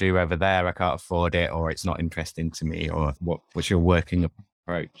green issue over there, I can't afford it, or it's not interesting to me? Or what's your working approach?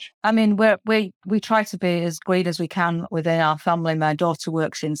 I mean, we try to be as green as we can within our family. My daughter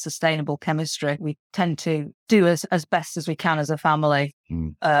works in sustainable chemistry. We tend to do as best as we can as a family.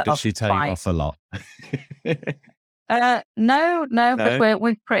 Does she tell you off a lot? No, but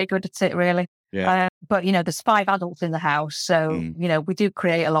we're pretty good at it, really. Yeah. But there's 5 adults in the house, so we do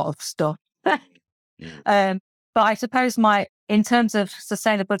create a lot of stuff. But I suppose in terms of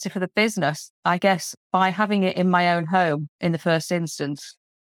sustainability for the business, I guess by having it in my own home in the first instance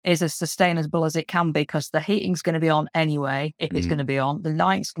is as sustainable as it can be, because the heating's going to be on anyway, if it's going to be on. The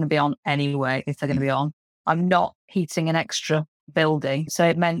light's going to be on anyway, if they're going to be on. I'm not heating an extra building. So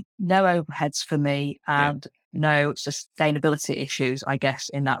it meant no overheads for me and no sustainability issues, I guess,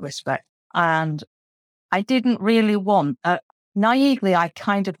 in that respect. And I didn't really want... naively, I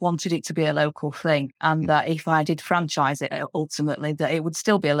kind of wanted it to be a local thing, and that if I did franchise it, ultimately, that it would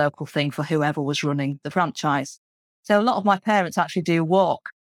still be a local thing for whoever was running the franchise. So a lot of my parents actually do walk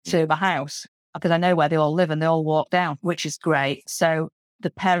to my house because I know where they all live and they all walk down, which is great. So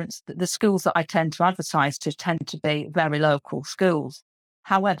the schools that I tend to advertise to tend to be very local schools.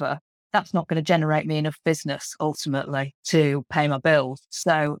 However, that's not going to generate me enough business ultimately to pay my bills.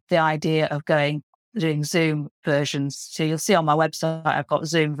 So the idea of doing Zoom versions. So you'll see on my website, I've got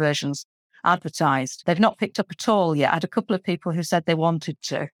Zoom versions advertised. They've not picked up at all yet. I had a couple of people who said they wanted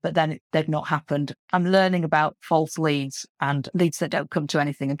to, but then they've not happened. I'm learning about false leads and leads that don't come to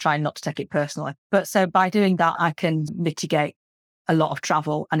anything and trying not to take it personally. But so by doing that, I can mitigate a lot of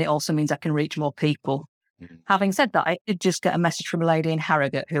travel, and it also means I can reach more people. Having said that, I did just get a message from a lady in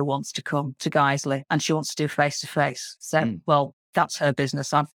Harrogate who wants to come to Guiseley and she wants to do face-to-face. So, well, that's her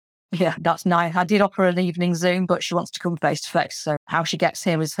business. That's nice. I did offer an evening Zoom, but she wants to come face to face. So how she gets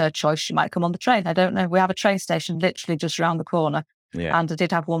here is her choice. She might come on the train. I don't know. We have a train station literally just around the corner. Yeah. And I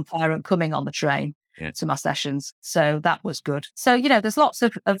did have one parent coming on the train to my sessions. So that was good. So, there's lots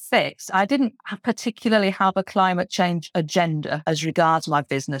of fits. I didn't particularly have a climate change agenda as regards my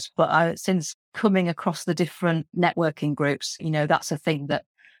business, but since coming across the different networking groups, that's a thing that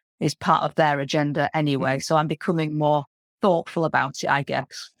is part of their agenda anyway. So I'm becoming more thoughtful about it, I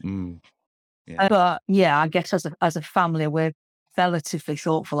guess. But I guess as a family, we're relatively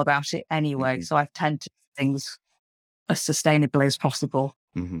thoughtful about it anyway. So I tend to do things as sustainably as possible.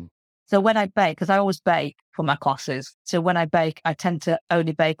 So when I bake, because I always bake for my classes, so when I bake, I tend to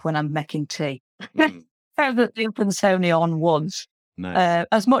only bake when I'm making tea. So that the oven's only on once. Nice.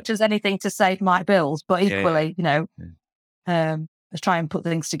 as much as anything to save my bills, but Yeah. equally, let's try and put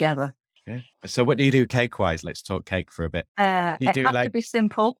things together. Yeah. So what do you do cake-wise? Let's talk cake for a bit. You It do has to like, be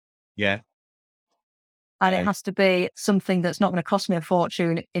simple, yeah. and Okay. it has to be something that's not going to cost me a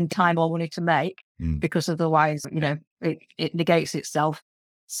fortune in time or money to make, because otherwise, it negates itself.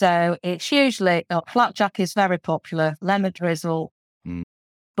 So it's usually flapjack is very popular, lemon drizzle, Mm.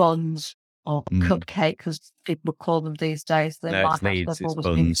 buns, or cupcake, as people call them these days. They No, it's might Leeds, have it's always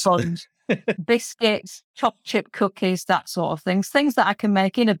been buns. buns, biscuits, chocolate chip cookies, that sort of things. Things that I can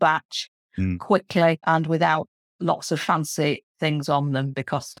make in a batch quickly and without lots of fancy things on them,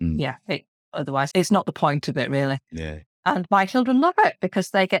 because otherwise it's not the point of it, really. Yeah. And my children love it because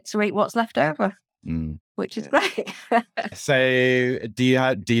they get to eat what's left over, which is great. So do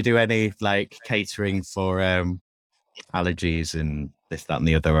you do any like catering for allergies and this, that, and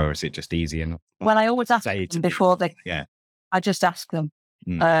the other, or is it just easy enough? Well, I always ask Say them before they. Yeah. I just ask them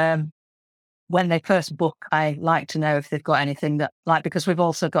when they first book. I like to know if they've got anything that, like, because we've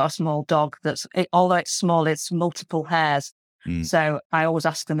also got a small dog although it's small, it's multiple hairs. So I always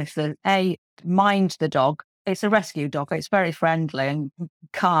ask them if they mind the dog. It's a rescue dog. It's very friendly and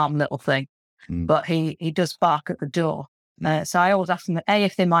calm little thing, but he does bark at the door. So I always ask them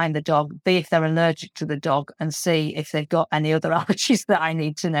if they mind the dog, B, if they're allergic to the dog, and C, if they've got any other allergies that I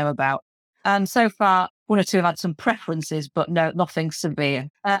need to know about. And so far, one or two have had some preferences, but no, nothing severe.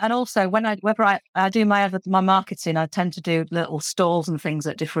 And also, whenever I do my marketing, I tend to do little stalls and things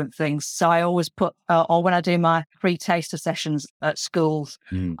at different things. So I always put, or when I do my free taster sessions at schools,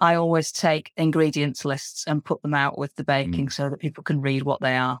 I always take ingredients lists and put them out with the baking so that people can read what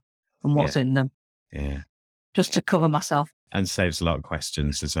they are and what's in them. Yeah. Just to cover myself. And saves a lot of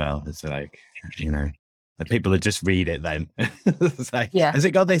questions as well. It's like, the people would just read it then. It's like, has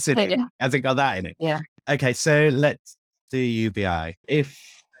it got this in it? Yeah. Has it got that in it? Yeah. Okay, so let's do UBI.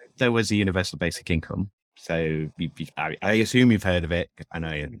 If there was a universal basic income, so I assume you've heard of it, and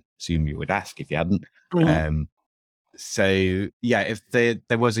I assume you would ask if you hadn't. So yeah, if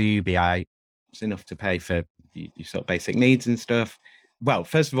there was a UBI, it's enough to pay for your sort of basic needs and stuff. Well,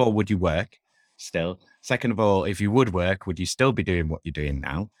 first of all, would you work still? Second of all, if you would work, would you still be doing what you're doing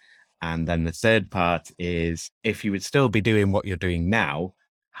now? And then the third part is, if you would still be doing what you're doing now,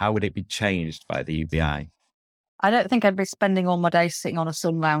 how would it be changed by the UBI? I don't think I'd be spending all my days sitting on a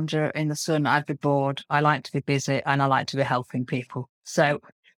sun lounger in the sun. I'd be bored. I like to be busy and I like to be helping people. So,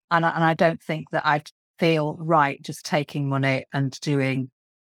 and I don't think that I'd feel right just taking money and doing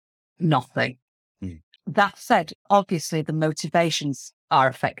nothing. That said, obviously the motivations are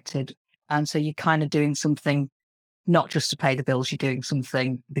affected. And so you're kind of doing something not just to pay the bills, you're doing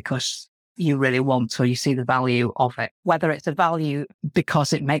something because you really want, or you see the value of it. Whether it's a value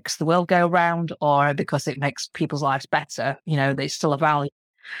because it makes the world go round or because it makes people's lives better, there's still a value.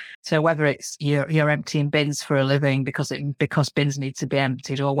 So whether it's you're emptying bins for a living because bins need to be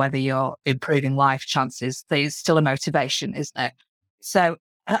emptied, or whether you're improving life chances, there's still a motivation, isn't there? So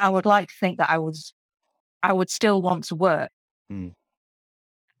I would like to think that I would still want to work.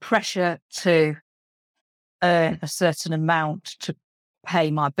 Pressure to earn a certain amount to pay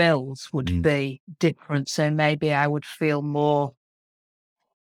my bills would be different. So maybe I would feel more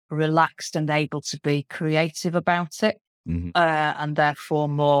relaxed and able to be creative about it, and therefore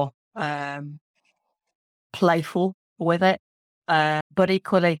more playful with it. But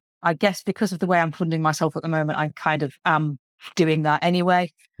equally, I guess because of the way I'm funding myself at the moment, I kind of am doing that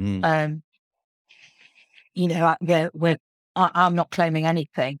anyway. I'm not claiming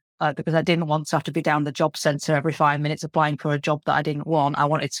anything. Because I didn't want to have to be down the job centre every 5 minutes applying for a job that I didn't want. I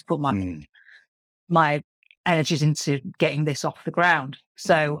wanted to put my energies into getting this off the ground.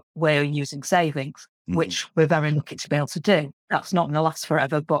 So we're using savings, which we're very lucky to be able to do. That's not going to last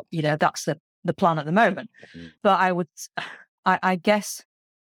forever, but that's the plan at the moment. But I guess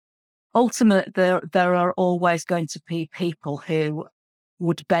ultimately there are always going to be people who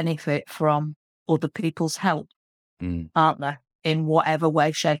would benefit from other people's help, aren't there? In whatever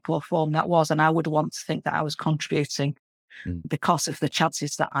way, shape or form that was. And I would want to think that I was contributing because of the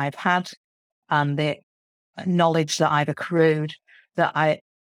chances that I've had and the knowledge that I've accrued, that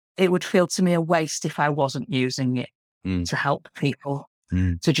it would feel to me a waste if I wasn't using it to help people,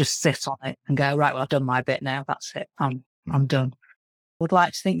 to just sit on it and go, right, well, I've done my bit now. That's it. I'm done. I would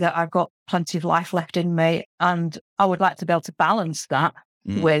like to think that I've got plenty of life left in me, and I would like to be able to balance that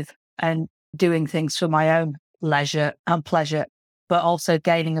with and doing things for my own leisure and pleasure, but also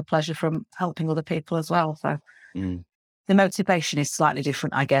gaining a pleasure from helping other people as well. So the motivation is slightly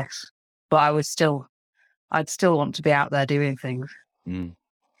different, I guess, but I'd still want to be out there doing things. Do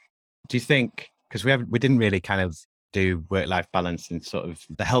you think, because we didn't really kind of do work-life balance and sort of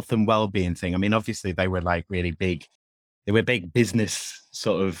the health and well-being thing. I mean, obviously they were like really big. They were big business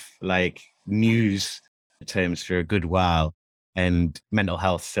sort of like news terms for a good while. And mental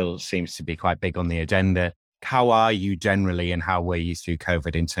health still seems to be quite big on the agenda. How are you generally and how were you through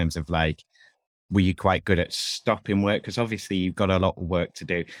COVID in terms of like, were you quite good at stopping work? Because obviously you've got a lot of work to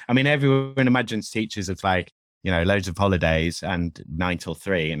do. I mean, everyone imagines teachers of like, loads of holidays and 9 till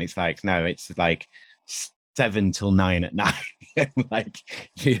 3. And it's like, no, it's like 7 till 9 at night. Like,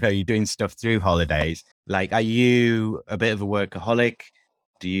 you're doing stuff through holidays. Like, are you a bit of a workaholic?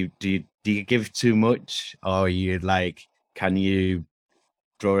 Do you give too much? Or are you like, can you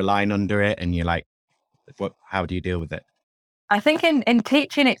draw a line under it? And you're like, how do you deal with it? I think in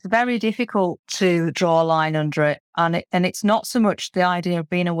teaching, it's very difficult to draw a line under it. And it's not so much the idea of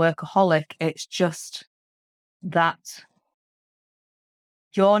being a workaholic. It's just that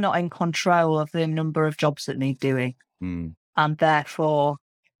you're not in control of the number of jobs that need doing. Mm. And therefore,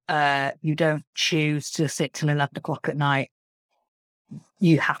 you don't choose to sit till 11 o'clock at night.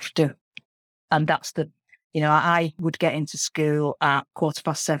 You have to. And that's I would get into school at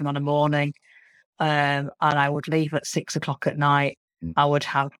 7:15 on a morning. And I would leave at 6 o'clock at night. Mm. I would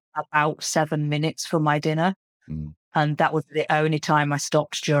have about 7 minutes for my dinner. Mm. And that was the only time I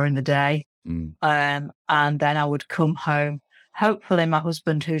stopped during the day. Mm. And then I would come home. Hopefully my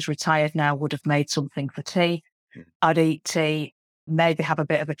husband, who's retired now, would have made something for tea. I'd eat tea, maybe have a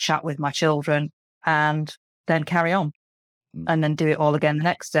bit of a chat with my children and then carry on and then do it all again the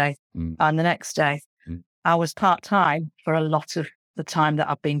next day and the next day. I was part-time for a lot of the time that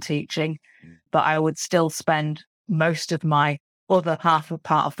I've been teaching, but I would still spend most of my other part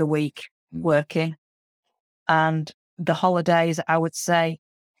of the week working. And the holidays, I would say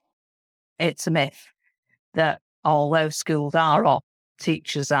it's a myth that although schools are off,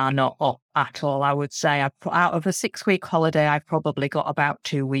 teachers are not off at all. I would say out of a 6-week holiday, I've probably got about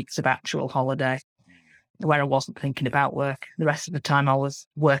 2 weeks of actual holiday where I wasn't thinking about work. The rest of the time I was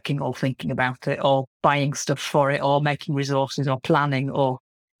working or thinking about it or buying stuff for it or making resources or planning or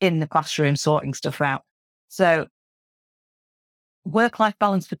in the classroom sorting stuff out. So work-life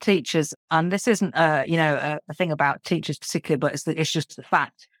balance for teachers, and this isn't a thing about teachers particularly, but it's just the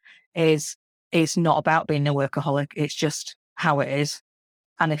fact is it's not about being a workaholic. It's just how it is.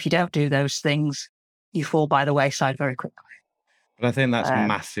 And if you don't do those things, you fall by the wayside very quickly. But I think that's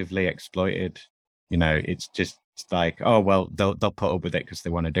massively exploited. It's just like, oh, well, they'll put up with it because they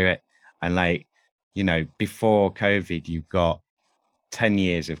want to do it. And like, before COVID, you've got 10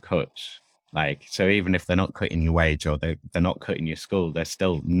 years of cuts. Like, so even if they're not cutting your wage or they're not cutting your school, they're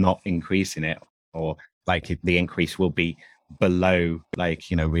still not increasing it. Or like the increase will be below like,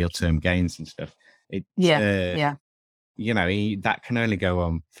 real term gains and stuff. That can only go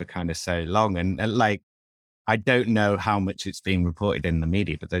on for kind of so long. And like, I don't know how much it's being reported in the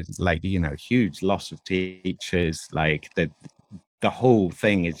media, but there's like, huge loss of teachers, like the whole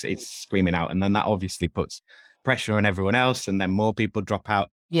thing is screaming out. And then that obviously puts pressure on everyone else. And then more people drop out.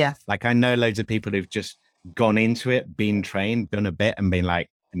 Yeah. Like I know loads of people who've just gone into it, been trained, done a bit and been like,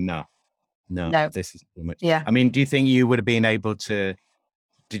 no, this is too much. Yeah. I mean, do you think you would have been able to,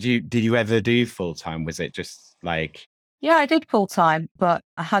 did you ever do full time? Was it just like? Yeah, I did full time, but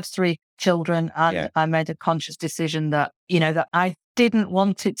I had 3 children and I made a conscious decision that, that I didn't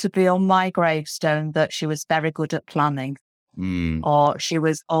want it to be on my gravestone that she was very good at planning or she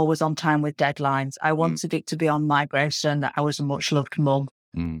was always on time with deadlines. I wanted it to be on my gravestone that I was a much loved mum.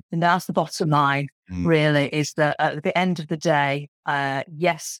 And that's the bottom line, really, is that at the end of the day,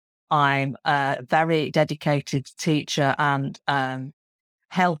 yes, I'm a very dedicated teacher and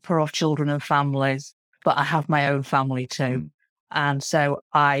helper of children and families, but I have my own family too. And so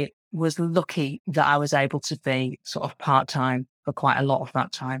I was lucky that I was able to be sort of part-time for quite a lot of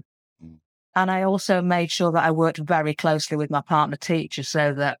that time. And I also made sure that I worked very closely with my partner teacher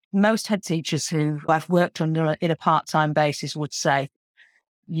so that most head teachers who I've worked under in a part-time basis would say,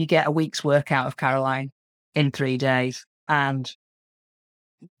 you get a week's work out of Caroline in 3 days. And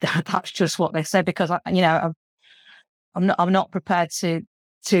that's just what they say, because I'm not prepared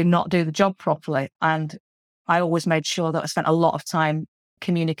to not do the job properly. And I always made sure that I spent a lot of time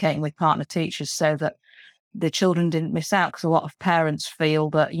communicating with partner teachers so that the children didn't miss out, because a lot of parents feel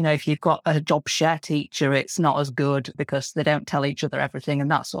that, if you've got a job share teacher, it's not as good because they don't tell each other everything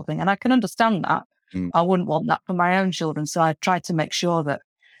and that sort of thing. And I can understand that. I wouldn't want that for my own children. So I tried to make sure that,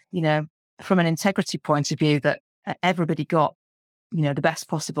 from an integrity point of view, that everybody got, the best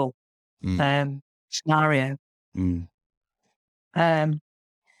possible scenario.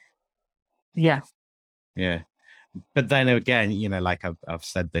 Yeah. but then again, you know, like I've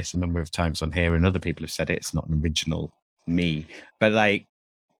said this a number of times on here, and other people have said it. It's not an original me, but like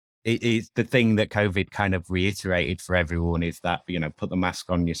it is the thing that COVID kind of reiterated for everyone is that, you know, put the mask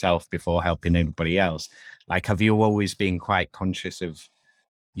on yourself before helping anybody else. Like, have you always been quite conscious of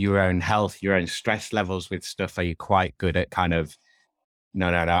your own health, your own stress levels with stuff? Are you quite good at kind of, no,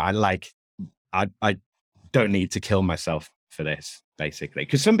 I don't need to kill myself for this, basically?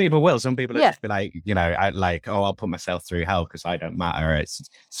 Because some people will. Some people will just be like, you know, I'll put myself through hell because I don't matter. It's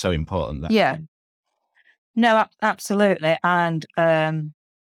so important that. Yeah. No, absolutely. And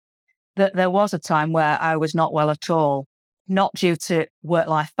there was a time where I was not well at all, not due to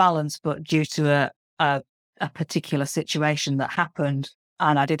work-life balance, but due to a particular situation that happened.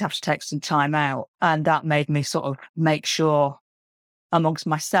 And I did have to take some time out. And that made me sort of make sure amongst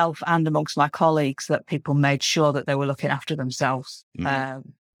myself and amongst my colleagues that people made sure that they were looking after themselves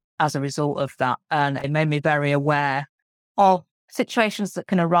as a result of that. And it made me very aware of situations that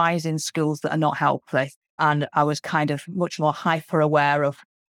can arise in schools that are not healthy. And I was kind of much more hyper aware of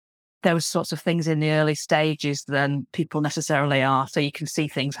those sorts of things in the early stages than people necessarily are. So you can see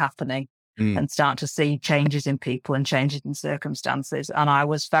things happening and start to see changes in people and changes in circumstances. And I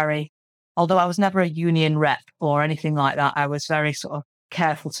was although I was never a union rep or anything like that, I was very sort of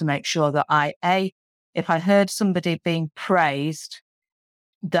careful to make sure that if I heard somebody being praised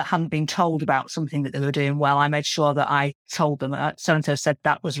that hadn't been told about something that they were doing well, I made sure that I told them, so-and-so said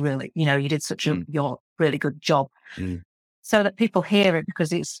that was really, you know, you did your really good job. So that people hear it,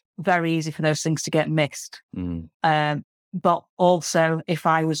 because it's very easy for those things to get missed. But also, if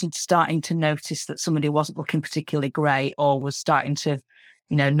I was starting to notice that somebody wasn't looking particularly great or was starting to,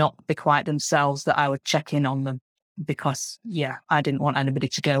 you know, not be quite themselves, that I would check in on them, because, I didn't want anybody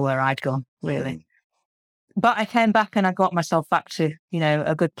to go where I'd gone, really. But I came back and I got myself back to, you know,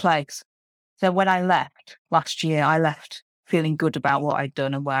 a good place. So when I left last year, I left feeling good about what I'd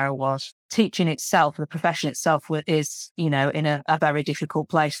done and where I was. Teaching itself, the profession itself, is, you know, in a very difficult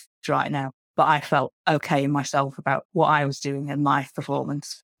place right now. But I felt okay in myself about what I was doing and my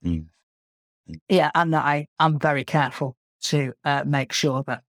performance. Yeah, and that I'm very careful to make sure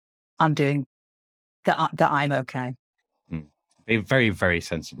that I'm doing that I'm okay. Very, very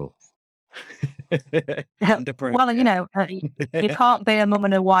sensible. Well, you know, you can't be a mum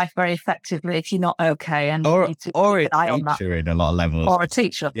and a wife very effectively if you're not okay, and or you need to keep an eye on that. in a lot of levels, or a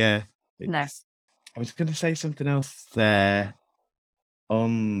teacher. Yeah. No, I was going to say something else there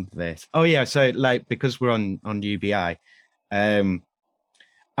on this. Oh yeah, so like, because we're on UBI,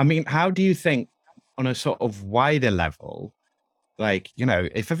 I mean, how do you think on a sort of wider level, like, you know,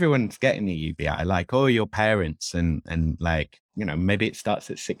 if everyone's getting the UBI, like all your parents and like, you know, maybe it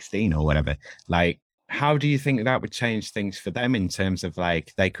starts at 16 or whatever, like, how do you think that would change things for them in terms of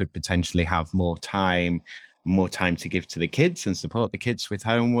like, they could potentially have more time to give to the kids and support the kids with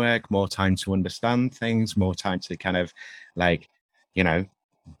homework, more time to understand things, more time to kind of like, you know,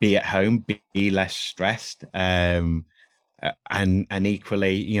 be at home, be less stressed. And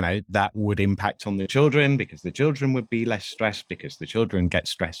equally, you know, that would impact on the children, because the children would be less stressed, because the children get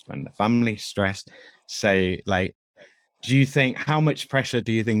stressed when the family's stressed. So like, do you think, how much pressure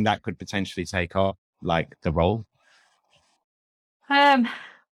do you think that could potentially take off, like, the role? I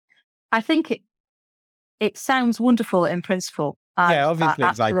think it sounds wonderful in principle. Obviously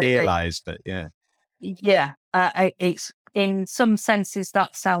it's idealized, but it's, in some senses,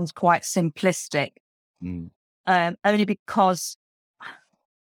 that sounds quite simplistic. Only because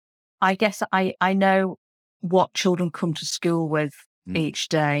I guess I know what children come to school with each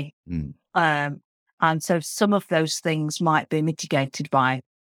day. And so some of those things might be mitigated by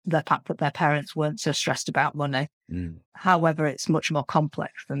the fact that their parents weren't so stressed about money. However, it's much more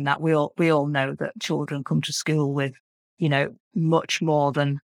complex than that. We all know that children come to school with, you know, much more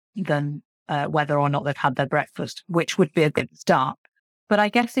than whether or not they've had their breakfast, which would be a good start. But I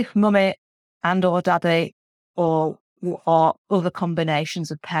guess if mummy and or daddy or other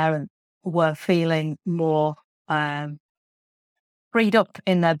combinations of parents were feeling more freed up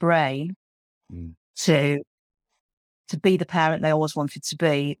in their brain to be the parent they always wanted to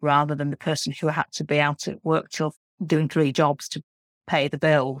be, rather than the person who had to be out at work till doing 3 jobs to pay the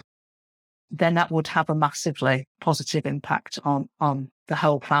bill, then that would have a massively positive impact on the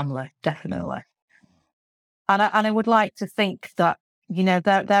whole family, definitely. And I would like to think that, you know,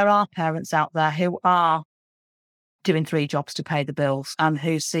 there are parents out there who are doing 3 jobs to pay the bills and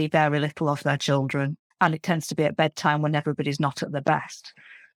who see very little of their children. And it tends to be at bedtime when everybody's not at their best,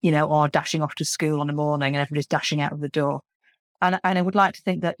 you know, or dashing off to school in the morning and everybody's dashing out of the door. And I would like to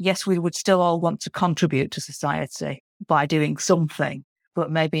think that, yes, we would still all want to contribute to society by doing something,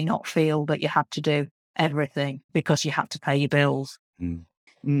 but maybe not feel that you had to do everything because you had to pay your bills. Mm.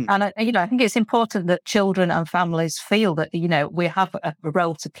 Mm. And I think it's important that children and families feel that, we have a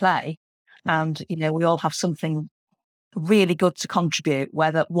role to play, and, we all have something really good to contribute,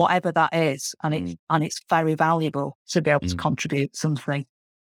 whatever that is. And it's very valuable to be able to contribute something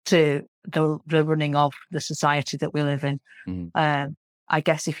to the running of the society that we live in. I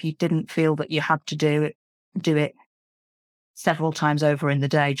guess if you didn't feel that you had to do it several times over in the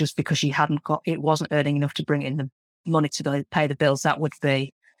day just because it wasn't earning enough to bring in the money to pay the bills, that would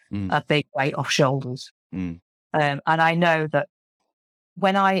be a big weight off shoulders. And I know that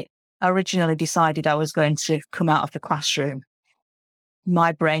when I originally decided I was going to come out of the classroom,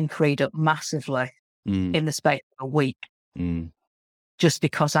 my brain freed up massively in the space of a week. Just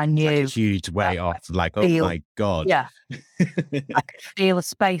because I knew a huge weight off, like, oh my God. Yeah. I could feel a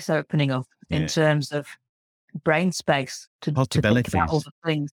space opening up in terms of brain space to think about other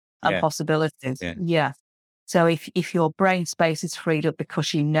things and possibilities. Yeah. So if your brain space is freed up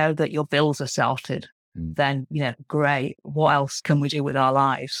because you know that your bills are sorted, then, great. What else can we do with our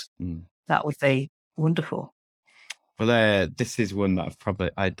lives? That would be wonderful. Well, this is one that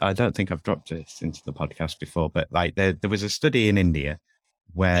I don't think I've dropped this into the podcast before, but like there was a study in India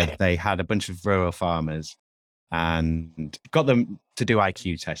where they had a bunch of rural farmers and got them to do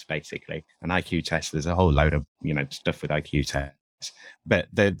IQ tests, basically. An IQ test, there's a whole load of, stuff with IQ tests. But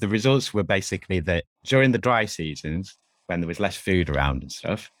the results were basically that during the dry seasons, when there was less food around and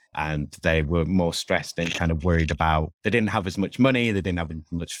stuff, and they were more stressed and kind of worried about, they didn't have as much money, they didn't have as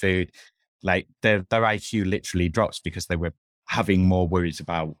much food, like their IQ literally drops because they were having more worries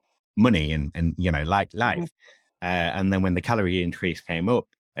about money and like life. And then when the calorie increase came up,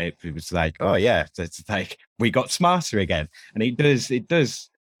 it was like, oh yeah, it's like we got smarter again. And it does.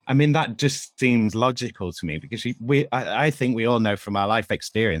 I mean, that just seems logical to me because I think we all know from our life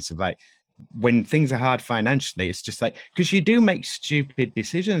experience of like, when things are hard financially, it's just like, because you do make stupid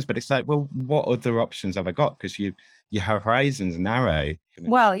decisions, but it's like, well, what other options have I got? Because your horizon's narrow.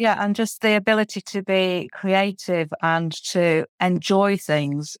 Well, yeah, and just the ability to be creative and to enjoy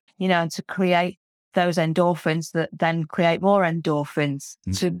things, and to create those endorphins that then create more endorphins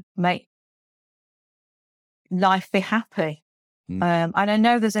to make life be happy. And I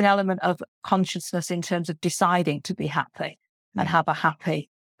know there's an element of consciousness in terms of deciding to be happy and have a happy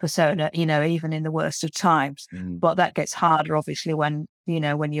persona, even in the worst of times. But that gets harder, obviously, when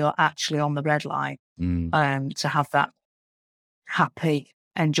you're actually on the red line, to have that happy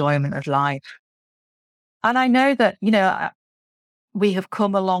enjoyment of life. And I know that, we have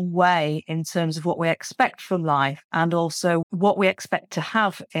come a long way in terms of what we expect from life and also what we expect to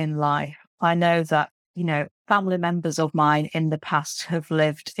have in life. I know that, family members of mine in the past have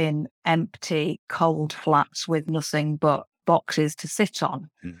lived in empty, cold flats with nothing but boxes to sit on.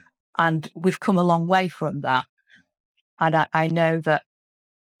 And we've come a long way from that. And I know that,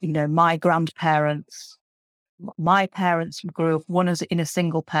 my parents grew up, one is in a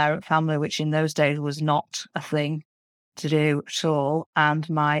single parent family, which in those days was not a thing to do at all. And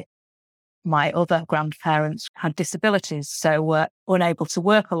my other grandparents had disabilities, so were unable to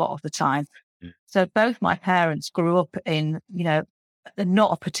work a lot of the time. So both my parents grew up in,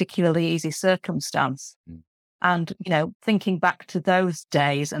 not a particularly easy circumstance. And, thinking back to those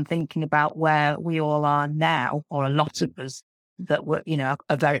days and thinking about where we all are now, or a lot of us that were,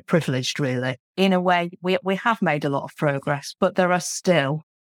 are very privileged, really. In a way, we have made a lot of progress, but there are still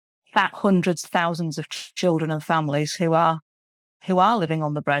hundreds, thousands of children and families who are living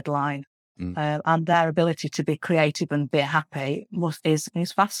on the breadline, and their ability to be creative and be happy is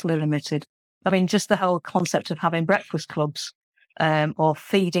vastly limited. I mean, just the whole concept of having breakfast clubs, or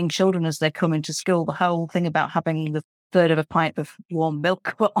feeding children as they come into school, the whole thing about having the third of a pint of warm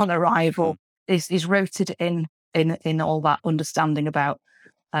milk on arrival is rooted in all that understanding about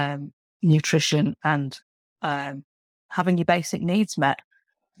nutrition and having your basic needs met.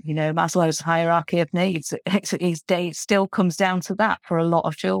 Maslow's hierarchy of needs, it still comes down to that for a lot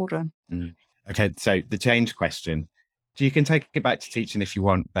of children. Okay, so the change question. So you can take it back to teaching if you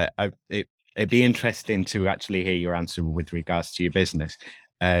want, but it'd be interesting to actually hear your answer with regards to your business.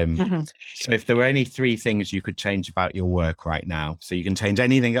 So if there were any 3 things you could change about your work right now, so you can change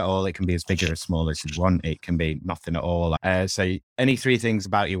anything at all, it can be as big or as small as you want, it can be nothing at all. So any 3 things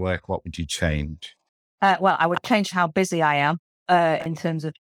about your work, what would you change? Well, I would change how busy I am in terms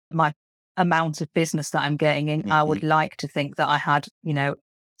of my amount of business that I'm getting in. I would like to think that I had,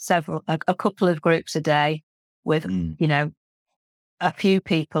 a couple of groups a day with, a few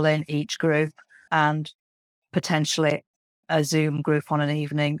people in each group and potentially a Zoom group on an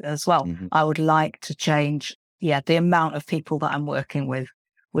evening as well. I would like to change, the amount of people that I'm working with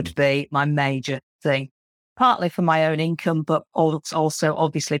would be my major thing, partly for my own income, but also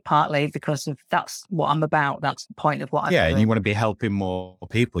obviously partly because of that's what I'm about. That's the point of what I'm Yeah, doing. and you want to be helping more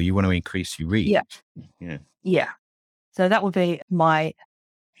people. You want to increase your reach. Yeah. Yeah. Yeah. So that would be my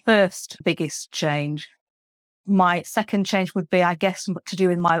first biggest change. My second change would be, I guess, to do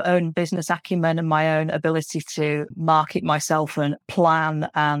with my own business acumen and my own ability to market myself and plan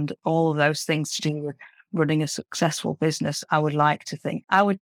and all of those things to do with running a successful business. I would like to think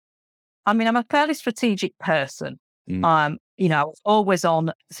I'm a fairly strategic person. I was always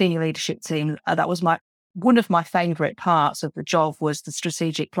on senior leadership team. That was one of my favorite parts of the job was the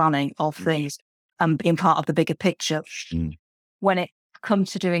strategic planning of things and being part of the bigger picture. When it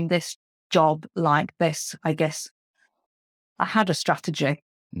comes to doing this job like this, I guess I had a strategy,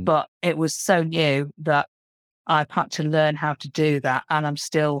 but it was so new that I've had to learn how to do that. And I'm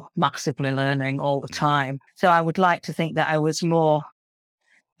still massively learning all the time. So I would like to think that I was more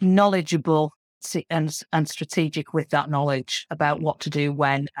knowledgeable and strategic with that knowledge about what to do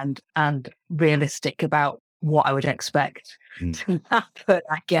when and realistic about what I would expect to happen,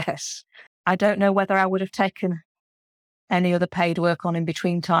 I guess. I don't know whether I would have taken any other paid work on in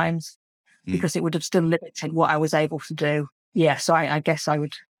between times because it would have still limited what I was able to do. Yeah, so I guess I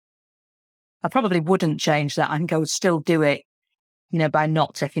probably wouldn't change that and still do it, by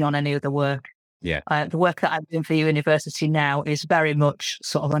not taking on any other work. Yeah. The work that I'm doing for university now is very much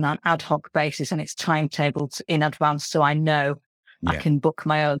sort of on an ad hoc basis and it's timetabled in advance. So I know I can book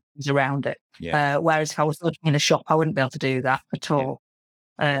my own things around it. Yeah. Whereas if I was working in a shop, I wouldn't be able to do that at all.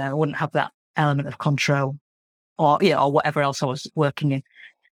 I wouldn't have that element of control or whatever else I was working in.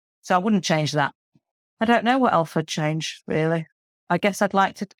 So I wouldn't change that. I don't know what else I'd change, really. I guess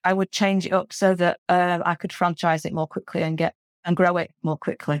I would change it up so that I could franchise it more quickly and grow it more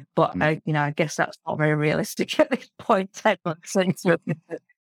quickly. But I guess that's not very realistic at this point. I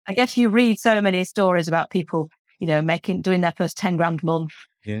guess you read so many stories about people, doing their first 10 grand month,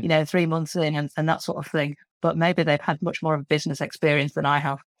 3 months in and that sort of thing. But maybe they've had much more of a business experience than I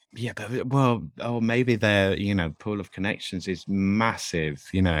have. Yeah, but or maybe their pool of connections is massive.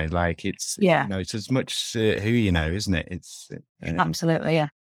 Like it's it's as much who you know, isn't it? It's absolutely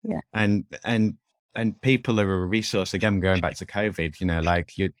yeah. And people are a resource. Again, going back to COVID,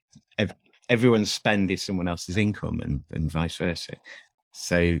 like everyone's spend is someone else's income, and vice versa.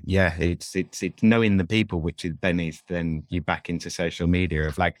 So yeah, it's knowing the people, which is then you back into social media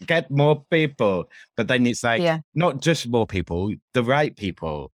of like get more people, but then it's like not just more people, the right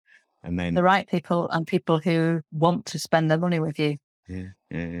people. And then the right people and people who want to spend their money with you.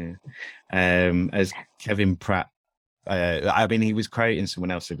 Yeah. As Kevin Pratt, he was quoting someone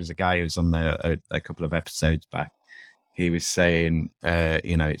else. It was a guy who was on there a couple of episodes back. He was saying,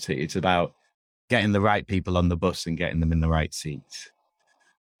 it's about getting the right people on the bus and getting them in the right seats,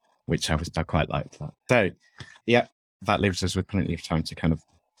 which I quite liked that. So, yeah, that leaves us with plenty of time to kind of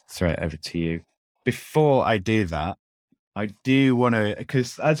throw it over to you. Before I do that, I do want to,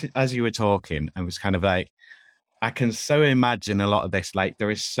 because as you were talking, I was kind of like, I can so imagine a lot of this, like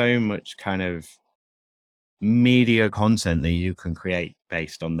there is so much kind of media content that you can create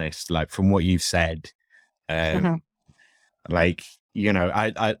based on this, like from what you've said. Like,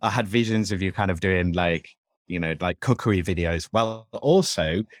 I had visions of you kind of doing like cookery videos, well,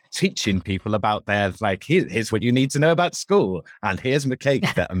 also teaching people about their, like, here's what you need to know about school, and here's my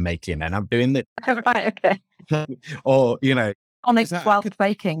cake that I'm making, and I'm doing it. Right, okay. Or, Onyx whilst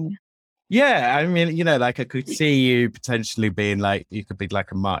baking. Yeah, I mean, like I could see you potentially being like, you could be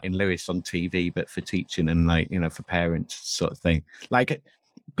like a Martin Lewis on TV, but for teaching and like, for parents sort of thing. Like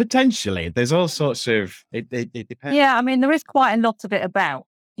potentially there's all sorts of, it depends. Yeah, I mean, there is quite a lot of it about.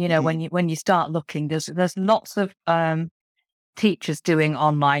 When you start looking, there's lots of teachers doing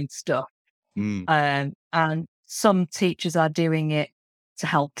online stuff, and some teachers are doing it to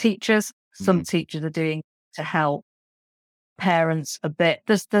help teachers. Some teachers are doing it to help parents a bit.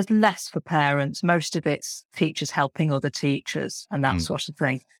 There's less for parents. Most of it's teachers helping other teachers and that sort of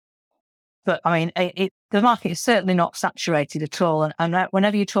thing. But I mean, the market is certainly not saturated at all. And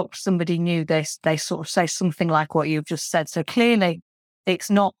whenever you talk to somebody new, they sort of say something like what you've just said. So clearly,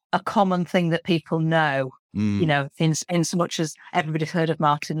 it's not a common thing that people know, in so much as everybody's heard of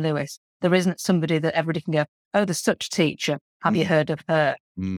Martin Lewis. There isn't somebody that everybody can go, oh, there's such a teacher. Have you heard of her?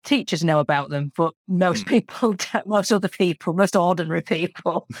 Teachers know about them, but most people, most ordinary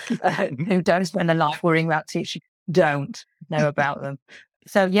people who don't spend their life worrying about teaching don't know about them.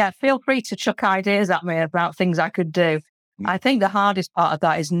 So yeah, feel free to chuck ideas at me about things I could do. I think the hardest part of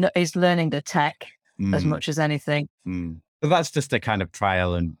that is learning the tech as much as anything. But that's just a kind of try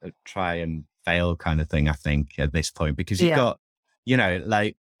and fail kind of thing, I think, at this point, because you've got,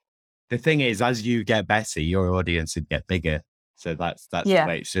 like the thing is, as you get better, your audience would get bigger. So that's the Yeah.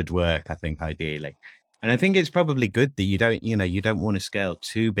 way it should work, I think, ideally. And I think it's probably good that you don't want to scale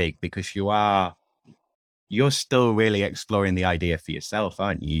too big, because you're still really exploring the idea for yourself,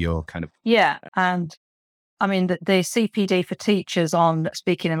 aren't you? You're kind of, Yeah. And I mean, the CPD for teachers on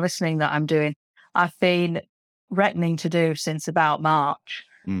speaking and listening that I'm doing, I've been reckoning to do since about March.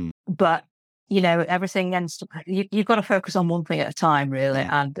 But, everything ends to, you've got to focus on one thing at a time, really.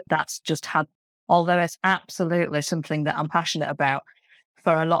 And that's just although it's absolutely something that I'm passionate about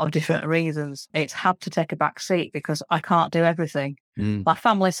for a lot of different reasons, it's had to take a back seat because I can't do everything. My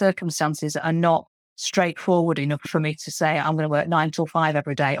family circumstances are not straightforward enough for me to say I'm going to work 9 till 5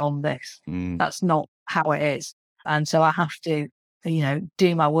 every day on this. That's not how it is. And so I have to,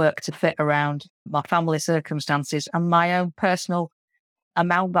 do my work to fit around my family circumstances and my own personal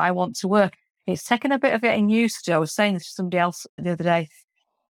amount that I want to work. It's taken a bit of getting used to. I was saying this to somebody else the other day,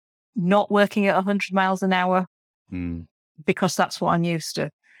 not working at 100 miles an hour because that's what I'm used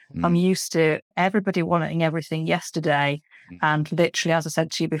to. I'm used to everybody wanting everything yesterday. And literally, as I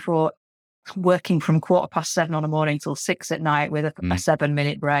said to you before, working from 7:15 on a morning till 6 at night with a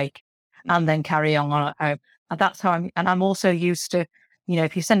 7-minute break and then carry on at home. And that's how I'm also used to,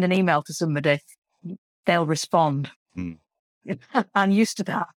 if you send an email to somebody, they'll respond. I'm used to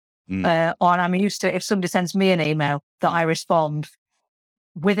that. Or I'm used to, if somebody sends me an email, that I respond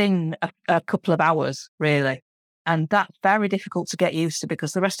within a couple of hours, really. And that's very difficult to get used to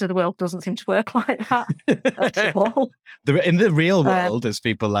because the rest of the world doesn't seem to work like that at all. In the real world, as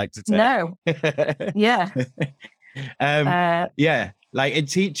people like to say. No. Yeah. Yeah. Like in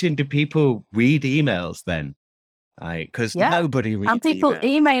teaching, do people read emails then? Because nobody reads and people emails.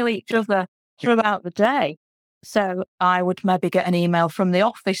 Email each other throughout the day. So I would maybe get an email from the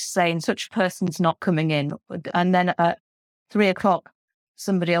office saying such a person's not coming in. And then at 3:00,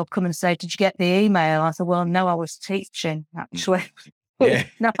 somebody will come and say, did you get the email? I said, well, no, I was teaching, actually. Yeah.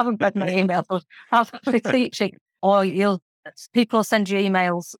 No, I haven't read my email. I was actually teaching. Or people will send you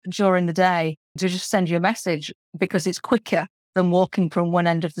emails during the day to just send you a message because it's quicker than walking from one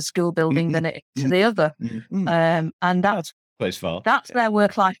end of the school building than it to the other. And that's their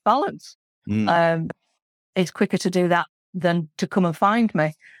work-life balance. It's quicker to do that than to come and find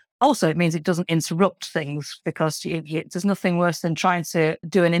me. Also, it means it doesn't interrupt things because there's nothing worse than trying to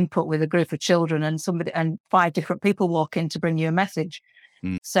do an input with a group of children and 5 different people walk in to bring you a message.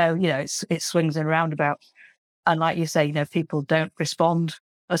 So, it swings and roundabouts. And like you say, people don't respond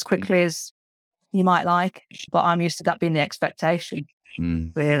as quickly as you might like, but I'm used to that being the expectation,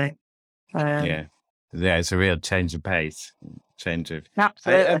 really. Yeah, it's a real change of pace,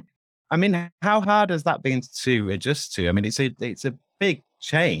 Absolutely. I mean, how hard has that been to adjust to? I mean, it's a big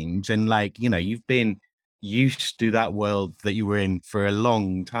change, and you've been used to that world that you were in for a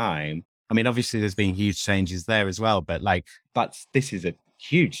long time. I mean, obviously there's been huge changes there as well, but this is a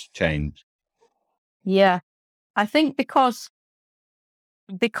huge change. Yeah, I think because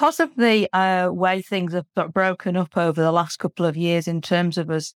of the way things have got broken up over the last couple of years in terms of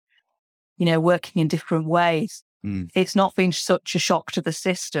us, working in different ways, it's not been such a shock to the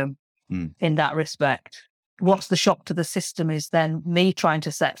system in that respect. What's the shock to the system is then me trying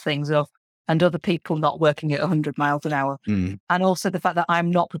to set things up and other people not working at 100 miles an hour. And also the fact that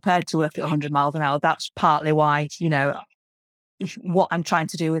I'm not prepared to work at 100 miles an hour. That's partly why, what I'm trying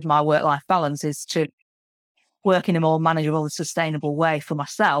to do with my work-life balance is to work in a more manageable and sustainable way for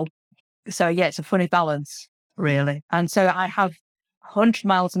myself. So yeah, it's a funny balance, really. And so I have 100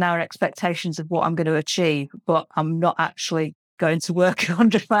 miles an hour expectations of what I'm going to achieve, but I'm not actually going to work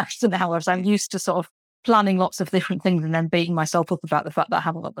 100 miles an hour. So I'm used to sort of planning lots of different things and then beating myself up about the fact that I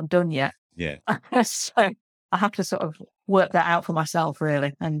haven't got them done yet. Yeah. So I have to sort of work that out for myself,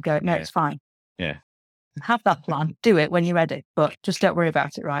 really, and go, no, it's fine. Yeah. Have that plan, do it when you're ready, but just don't worry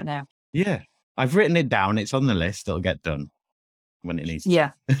about it right now. Yeah. I've written it down. It's on the list. It'll get done when it needs to.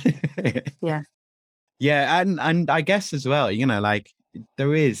 Yeah. Yeah. Yeah. And I guess as well,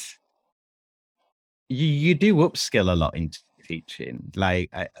 there is, you do upskill a lot in teaching.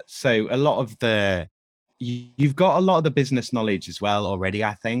 So a lot of you've got a lot of the business knowledge as well already,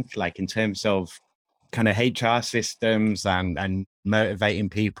 I think, in terms of kind of HR systems and motivating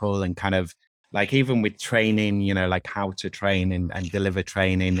people and kind of even with training, how to train and deliver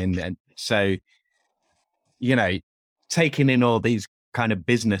training. And so, taking in all these kind of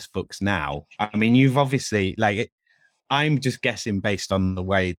business books now, I mean, you've obviously I'm just guessing based on the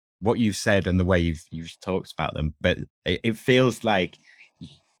way what you've said and the way you've talked about them, but it feels like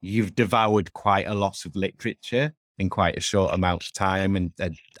you've devoured quite a lot of literature in quite a short amount of time and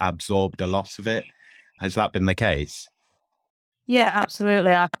absorbed a lot of it. Has that been the case? Yeah,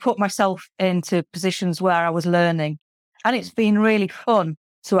 absolutely. I put myself into positions where I was learning, and it's been really fun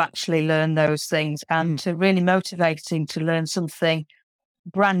to actually learn those things and to really motivating to learn something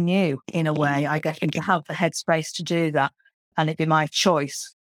brand new in a way, I guess, and to have the headspace to do that and it be my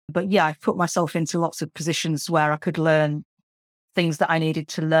choice. But yeah, I've put myself into lots of positions where I could learn things that I needed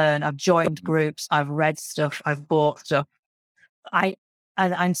to learn. I've joined groups, I've read stuff, I've bought stuff. I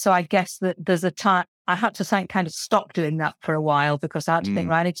and so I guess that there's a time I had to kind of stop doing that for a while because I had to think,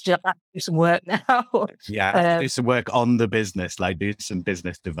 right, I need to do some work now. Yeah, I have to do some work on the business, like do some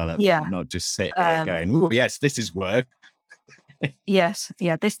business development, Yeah. not just sit there going, oh, yes, this is work. Yes.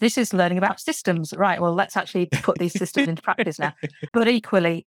 Yeah. This is learning about systems. Right. Well, let's actually put these systems into practice now. But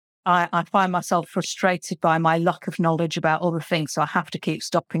equally, I find myself frustrated by my lack of knowledge about other things. So I have to keep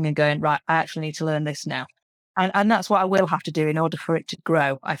stopping and going, right, I actually need to learn this now. And that's what I will have to do in order for it to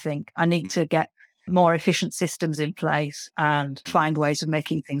grow. I think I need to get more efficient systems in place and find ways of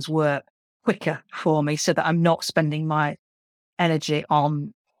making things work quicker for me so that I'm not spending my energy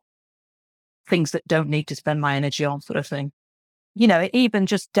on things that don't need to spend my energy on, sort of thing. You know, even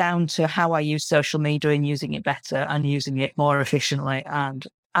just down to how I use social media and using it better and using it more efficiently and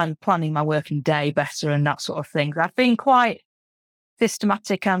planning my working day better and that sort of thing. I've been quite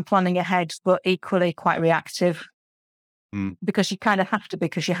systematic and planning ahead, but equally quite reactive because you kind of have to,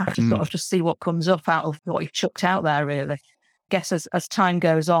 because you have to sort of just see what comes up out of what you've chucked out there, really. I guess as time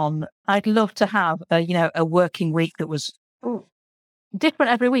goes on, I'd love to have a working week that was different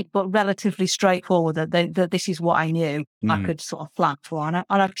every week, but relatively straightforward, that this is what I knew I could sort of plan for. And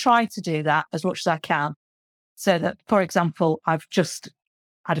I've tried to do that as much as I can. So that, for example, I've just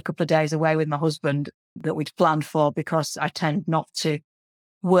had a couple of days away with my husband that we'd planned for because I tend not to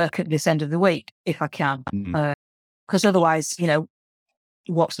work at this end of the week if I can. Because otherwise,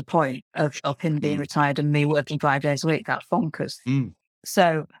 what's the point of him being retired and me working 5 days a week? That's bonkers.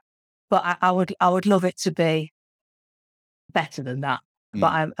 So, but I would love it to be better than that.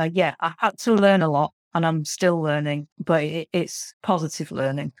 But I had to learn a lot and I'm still learning, but it's positive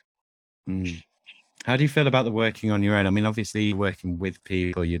learning. How do you feel about the working on your own? I mean, obviously you're working with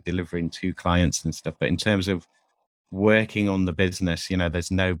people, you're delivering to clients and stuff, but in terms of working on the business, there's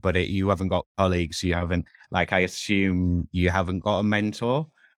nobody, you haven't got colleagues, you haven't, like, I assume you haven't got a mentor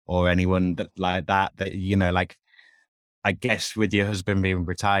or anyone that, like, I guess with your husband being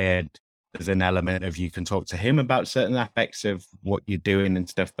retired, there's an element of you can talk to him about certain aspects of what you're doing and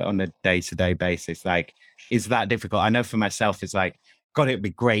stuff, but on a day-to-day basis, like, is that difficult? I know for myself, it's like, God, it'd be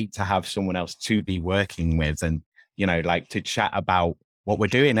great to have someone else to be working with and, like to chat about what we're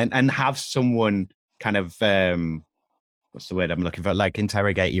doing and have someone kind of, what's the word I'm looking for? Like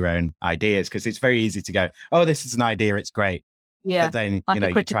interrogate your own ideas. Cause it's very easy to go, oh, this is an idea. It's great. Yeah. But then, like a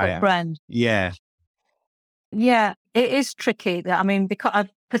you critical try it. friend. Yeah. Yeah. It is tricky. I mean, because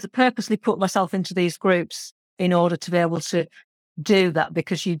I've purposely put myself into these groups in order to be able to do that,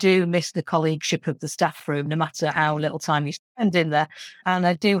 because you do miss the colleagueship of the staff room, no matter how little time you spend in there. And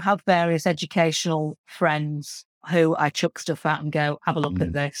I do have various educational friends who I chuck stuff at and go, have a look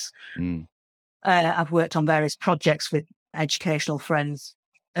at this. I've worked on various projects with educational friends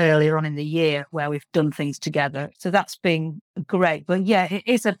earlier on in the year where we've done things together. So that's been great. But yeah, it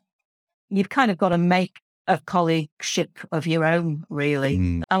is you've kind of got to make a colleagueship of your own,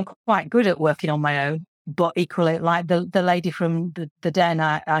 really. I'm quite good at working on my own. But equally, like the lady from the den,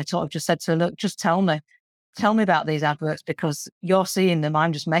 I sort of just said to her, look, just tell me about these adverts because you're seeing them.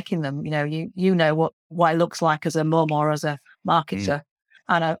 I'm just making them. You know what it looks like as a mum or as a marketer.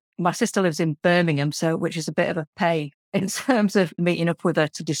 And my sister lives in Birmingham, which is a bit of a pain in terms of meeting up with her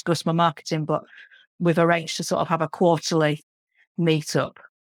to discuss my marketing. But we've arranged to sort of have a quarterly meetup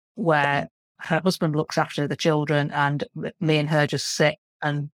where her husband looks after the children and me and her just sit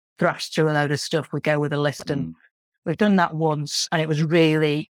and thrash through a load of stuff. We go with a list and we've done that once and it was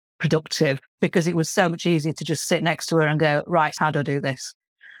really productive because it was so much easier to just sit next to her and go, right, how do I do this?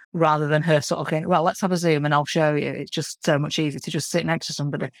 Rather than her sort of going, well, let's have a Zoom and I'll show you. It's just so much easier to just sit next to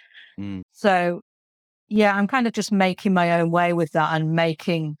somebody. So yeah, I'm kind of just making my own way with that and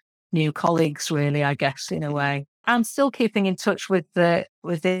making new colleagues, really, I guess, in a way. And still keeping in touch with the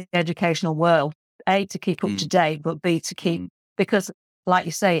educational world, A, to keep up to date, but B, to keep, because like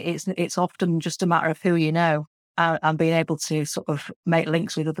you say, it's often just a matter of who you know and being able to sort of make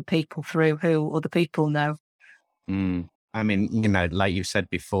links with other people through who other people know. I mean, like you said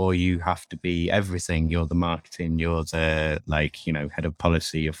before, you have to be everything. You're the marketing, you're the head of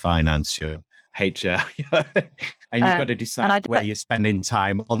policy, your finance, your HR, and you've got to decide where you're spending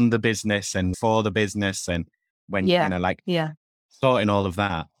time on the business and for the business and when, sorting all of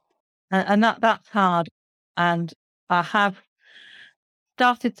that. And that's hard. And I have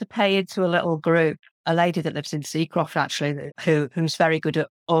started to pay into a little group, a lady that lives in Seacroft, actually, who's very good at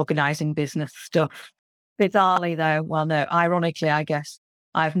organising business stuff. Bizarrely, though, well, no, ironically, I guess,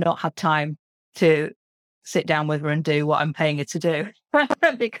 I've not had time to sit down with her and do what I'm paying her to do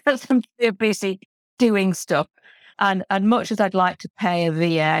because I'm too busy doing stuff. And much as I'd like to pay a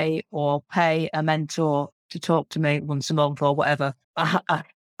VA or pay a mentor to talk to me once a month or whatever, I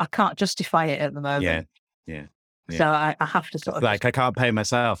can't justify it at the moment. Yeah. So I have to sort of... Like, I can't pay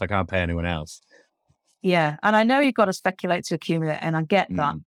myself. I can't pay anyone else. Yeah. And I know you've got to speculate to accumulate, and I get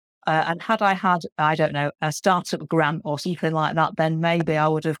that. And had I had, I don't know, a startup grant or something like that, then maybe I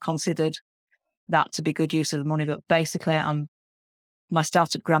would have considered that to be good use of the money. But basically, my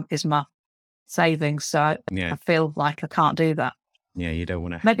startup grant is my savings. So I feel like I can't do that. Yeah, you don't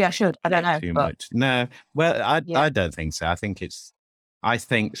want to. Maybe I should. I don't know. Too much. No. Well, I don't think so. I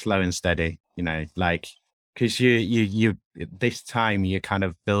think slow and steady, like, because you this time you're kind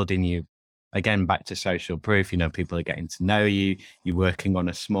of building you again back to social proof. People are getting to know you. You're working on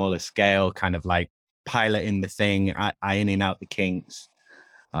a smaller scale, kind of like piloting the thing, ironing out the kinks.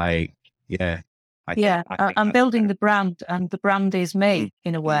 I'm building the brand, and the brand is me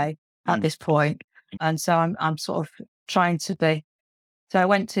in a way at this point. And so I'm sort of trying to be. So I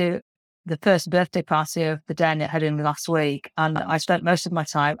went to the first birthday party of the den it had in last week, and I spent most of my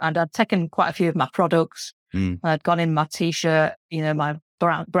time, and I'd taken quite a few of my products. I'd gone in my t-shirt, my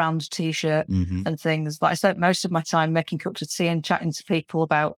brand t-shirt and things, but I spent most of my time making cups of tea and chatting to people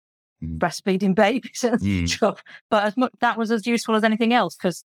about breastfeeding babies and stuff. But that was as useful as anything else,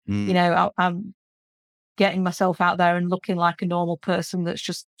 because I'm getting myself out there and looking like a normal person that's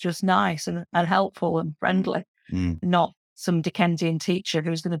just nice and helpful and friendly, not some Dickensian teacher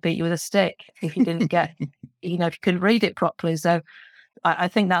who's going to beat you with a stick if you didn't get, if you couldn't read it properly. So I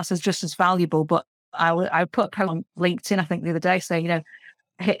think that's just as valuable. But I put a post on LinkedIn, I think the other day, saying,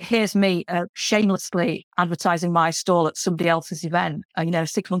 here's me shamelessly advertising my stall at somebody else's event.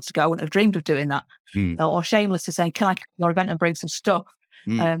 6 months ago, I wouldn't have dreamed of doing that. Or shamelessly saying, can I come to your event and bring some stuff?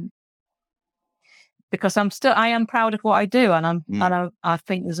 Because I am proud of what I do, and I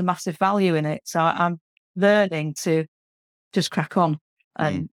think there's a massive value in it. So I'm learning to just crack on,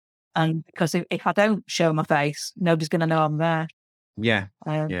 and because if I don't show my face, nobody's going to know I'm there. Yeah,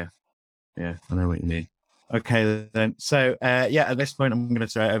 I know what you mean. Okay, then. So, at this point, I'm going to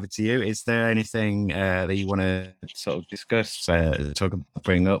throw it over to you. Is there anything that you want to sort of discuss,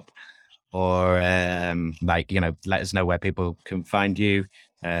 bring up, or let us know where people can find you?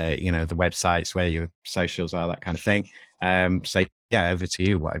 The websites, where your socials are, that kind of thing. Over to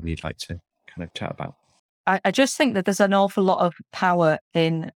you. Whatever you'd like to kind of chat about. I just think that there's an awful lot of power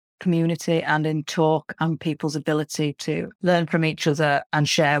in community and in talk and people's ability to learn from each other and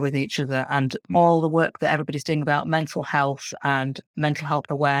share with each other, and all the work that everybody's doing about mental health and mental health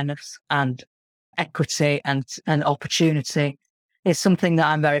awareness and equity and opportunity is something that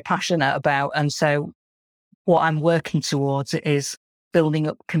I'm very passionate about. And so what I'm working towards is building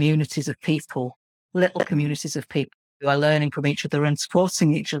up communities of people, little communities of people who are learning from each other and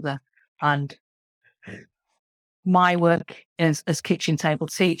supporting each other. And my work as kitchen table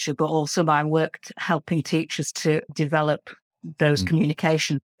teacher, but also my work helping teachers to develop those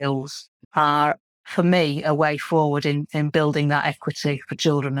communication skills, are, for me, a way forward in building that equity for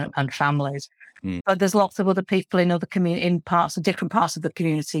children and families. But there's lots of other people in other different parts of the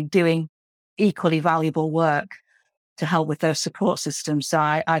community doing equally valuable work to help with those support systems. So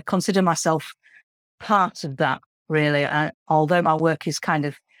I consider myself part of that, really. Although my work is kind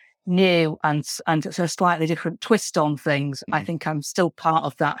of new and it's a slightly different twist on things, I think I'm still part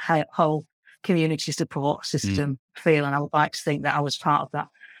of that whole community support system feel, and I would like to think that I was part of that.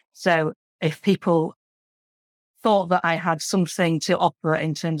 So if people thought that I had something to offer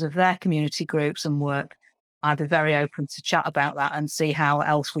in terms of their community groups and work, I'd be very open to chat about that and see how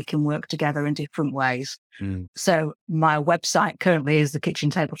else we can work together in different ways. So my website currently is the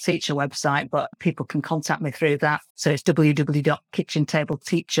Kitchen Table Teacher website, but people can contact me through that. So it's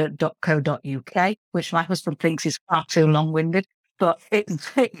www.kitchentableteacher.co.uk, which my husband thinks is far too long-winded, but it's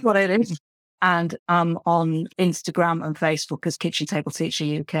what it is. And I'm on Instagram and Facebook as Kitchen Table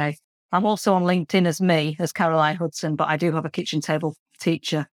Teacher UK. I'm also on LinkedIn as Caroline Hudson, but I do have a Kitchen Table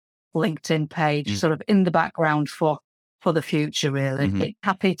Teacher LinkedIn page sort of in the background for the future, really.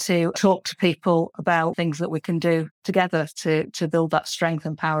 Happy to talk to people about things that we can do together to build that strength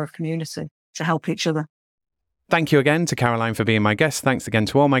and power of community to help each other. Thank you again to Caroline for being my guest. Thanks again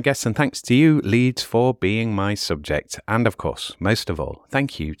to all my guests, and thanks to you, Leeds, for being my subject. And of course, most of all,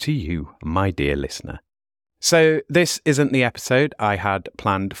 thank you to you, my dear listener. So this isn't the episode I had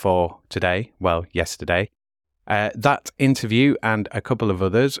planned for today, yesterday. That interview and a couple of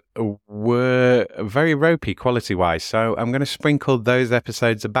others were very ropey quality-wise, so I'm going to sprinkle those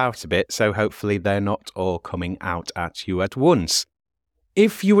episodes about a bit, so hopefully they're not all coming out at you at once.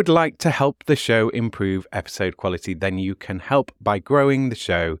 If you would like to help the show improve episode quality, then you can help by growing the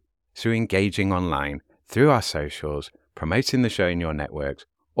show through engaging online, through our socials, promoting the show in your networks,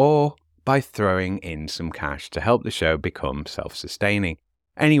 or by throwing in some cash to help the show become self-sustaining.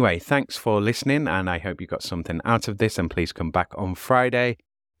 Anyway, thanks for listening, and I hope you got something out of this, and please come back on Friday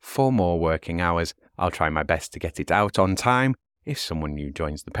for more working hours. I'll try my best to get it out on time. If someone new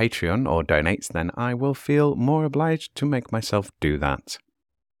joins the Patreon or donates, then I will feel more obliged to make myself do that.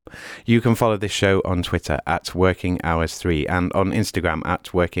 You can follow this show on Twitter at WorkingHours3 and on Instagram at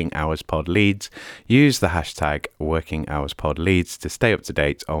WorkingHoursPodLeads. Use the hashtag WorkingHoursPodLeads to stay up to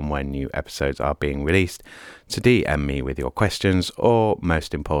date on when new episodes are being released, to DM me with your questions, or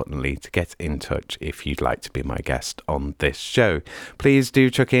most importantly, to get in touch if you'd like to be my guest on this show. Please do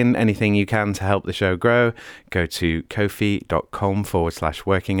chuck in anything you can to help the show grow. Go to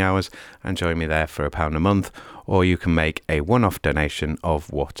ko-fi.com/workinghours and join me there for £1 a month, or you can make a one-off donation of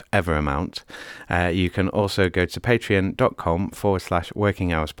whatever amount. You can also go to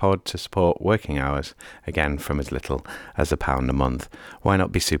patreon.com/workinghourspod to support Working Hours, again from as little as £1 a month. Why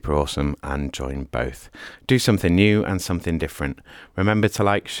not be super awesome and join both? Do something new and something different. Remember to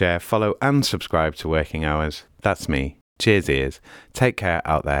like, share, follow and subscribe to Working Hours. That's me. Cheers ears. Take care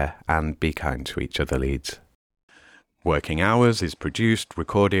out there and be kind to each other, Leeds. Working Hours is produced,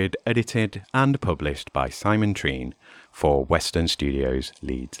 recorded, edited and published by Simon Treen for Western Studios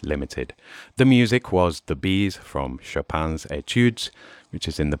Leeds Limited. The music was The Bees from Chopin's Etudes, which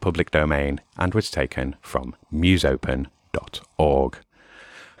is in the public domain and was taken from museopen.org.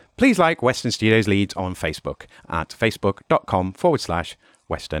 Please like Western Studios Leeds on Facebook at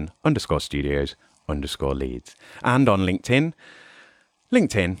facebook.com/Western_Studios_Leeds and on LinkedIn,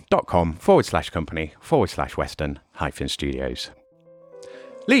 linkedin.com/company/Western-Studios.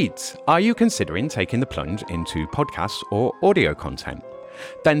 Leeds, are you considering taking the plunge into podcasts or audio content?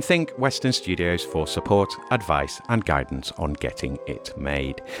 Then think Western Studios for support, advice and guidance on getting it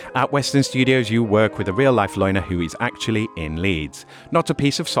made. At Western Studios, you work with a real-life learner who is actually in Leeds. Not a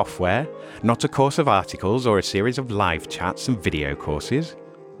piece of software, not a course of articles or a series of live chats and video courses,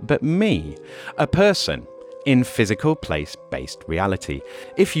 but me, a person in physical place-based reality.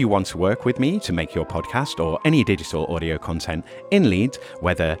 If you want to work with me to make your podcast or any digital audio content in Leeds,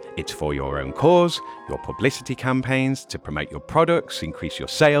 whether it's for your own cause, your publicity campaigns, to promote your products, increase your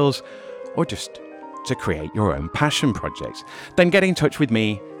sales, or just to create your own passion projects, then get in touch with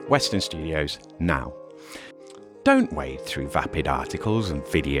me, Western Studios, now. Don't wade through vapid articles and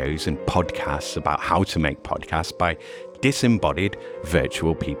videos and podcasts about how to make podcasts by disembodied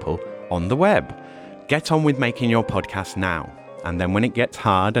virtual people on the web. Get on with making your podcast now, and then when it gets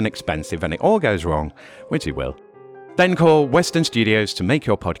hard and expensive and it all goes wrong, which it will, then call Western Studios to make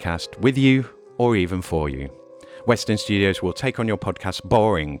your podcast with you or even for you. Western Studios will take on your podcast's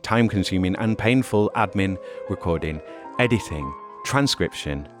boring, time-consuming and painful admin, recording, editing,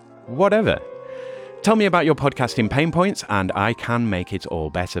 transcription, whatever. Tell me about your podcasting pain points and I can make it all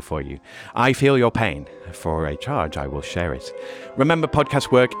better for you. I feel your pain. For a charge, I will share it. Remember,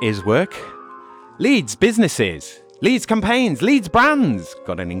 podcast work is work. Leeds businesses, Leeds campaigns, Leeds brands.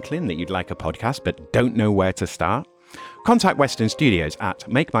 Got an inkling that you'd like a podcast but don't know where to start? Contact Western Studios at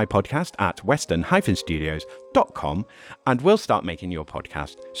makemypodcast@western-studios.com and we'll start making your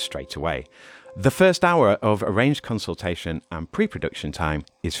podcast straight away. The first hour of arranged consultation and pre-production time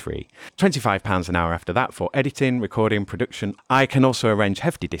is free. £25 an hour after that for editing, recording, production. I can also arrange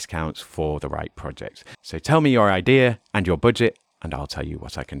hefty discounts for the right projects. So tell me your idea and your budget, and I'll tell you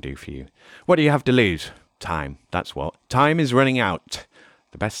what I can do for you. What do you have to lose? Time. That's what. Time is running out.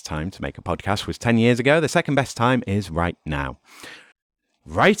 The best time to make a podcast was 10 years ago. The second best time is right now.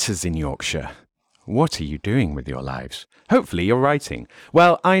 Writers in Yorkshire, what are you doing with your lives? Hopefully you're writing.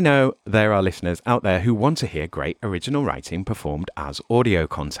 Well, I know there are listeners out there who want to hear great original writing performed as audio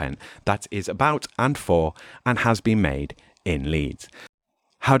content that is about and for and has been made in Leeds.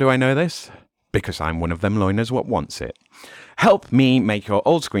 How do I know this? Because I'm one of them loiners what wants it. Help me make your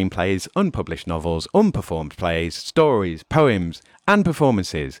old screenplays, unpublished novels, unperformed plays, stories, poems, and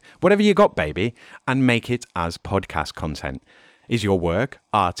performances, whatever you got, baby, and make it as podcast content. Is your work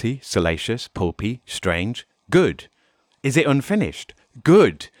arty, salacious, pulpy, strange? Good. Is it unfinished?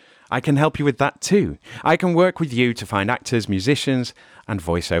 Good. I can help you with that too. I can work with you to find actors, musicians, and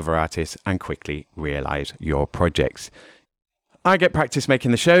voiceover artists and quickly realize your projects. I get practice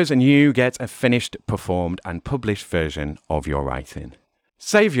making the shows and you get a finished, performed and published version of your writing.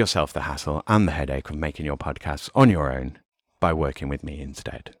 Save yourself the hassle and the headache of making your podcasts on your own by working with me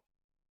instead.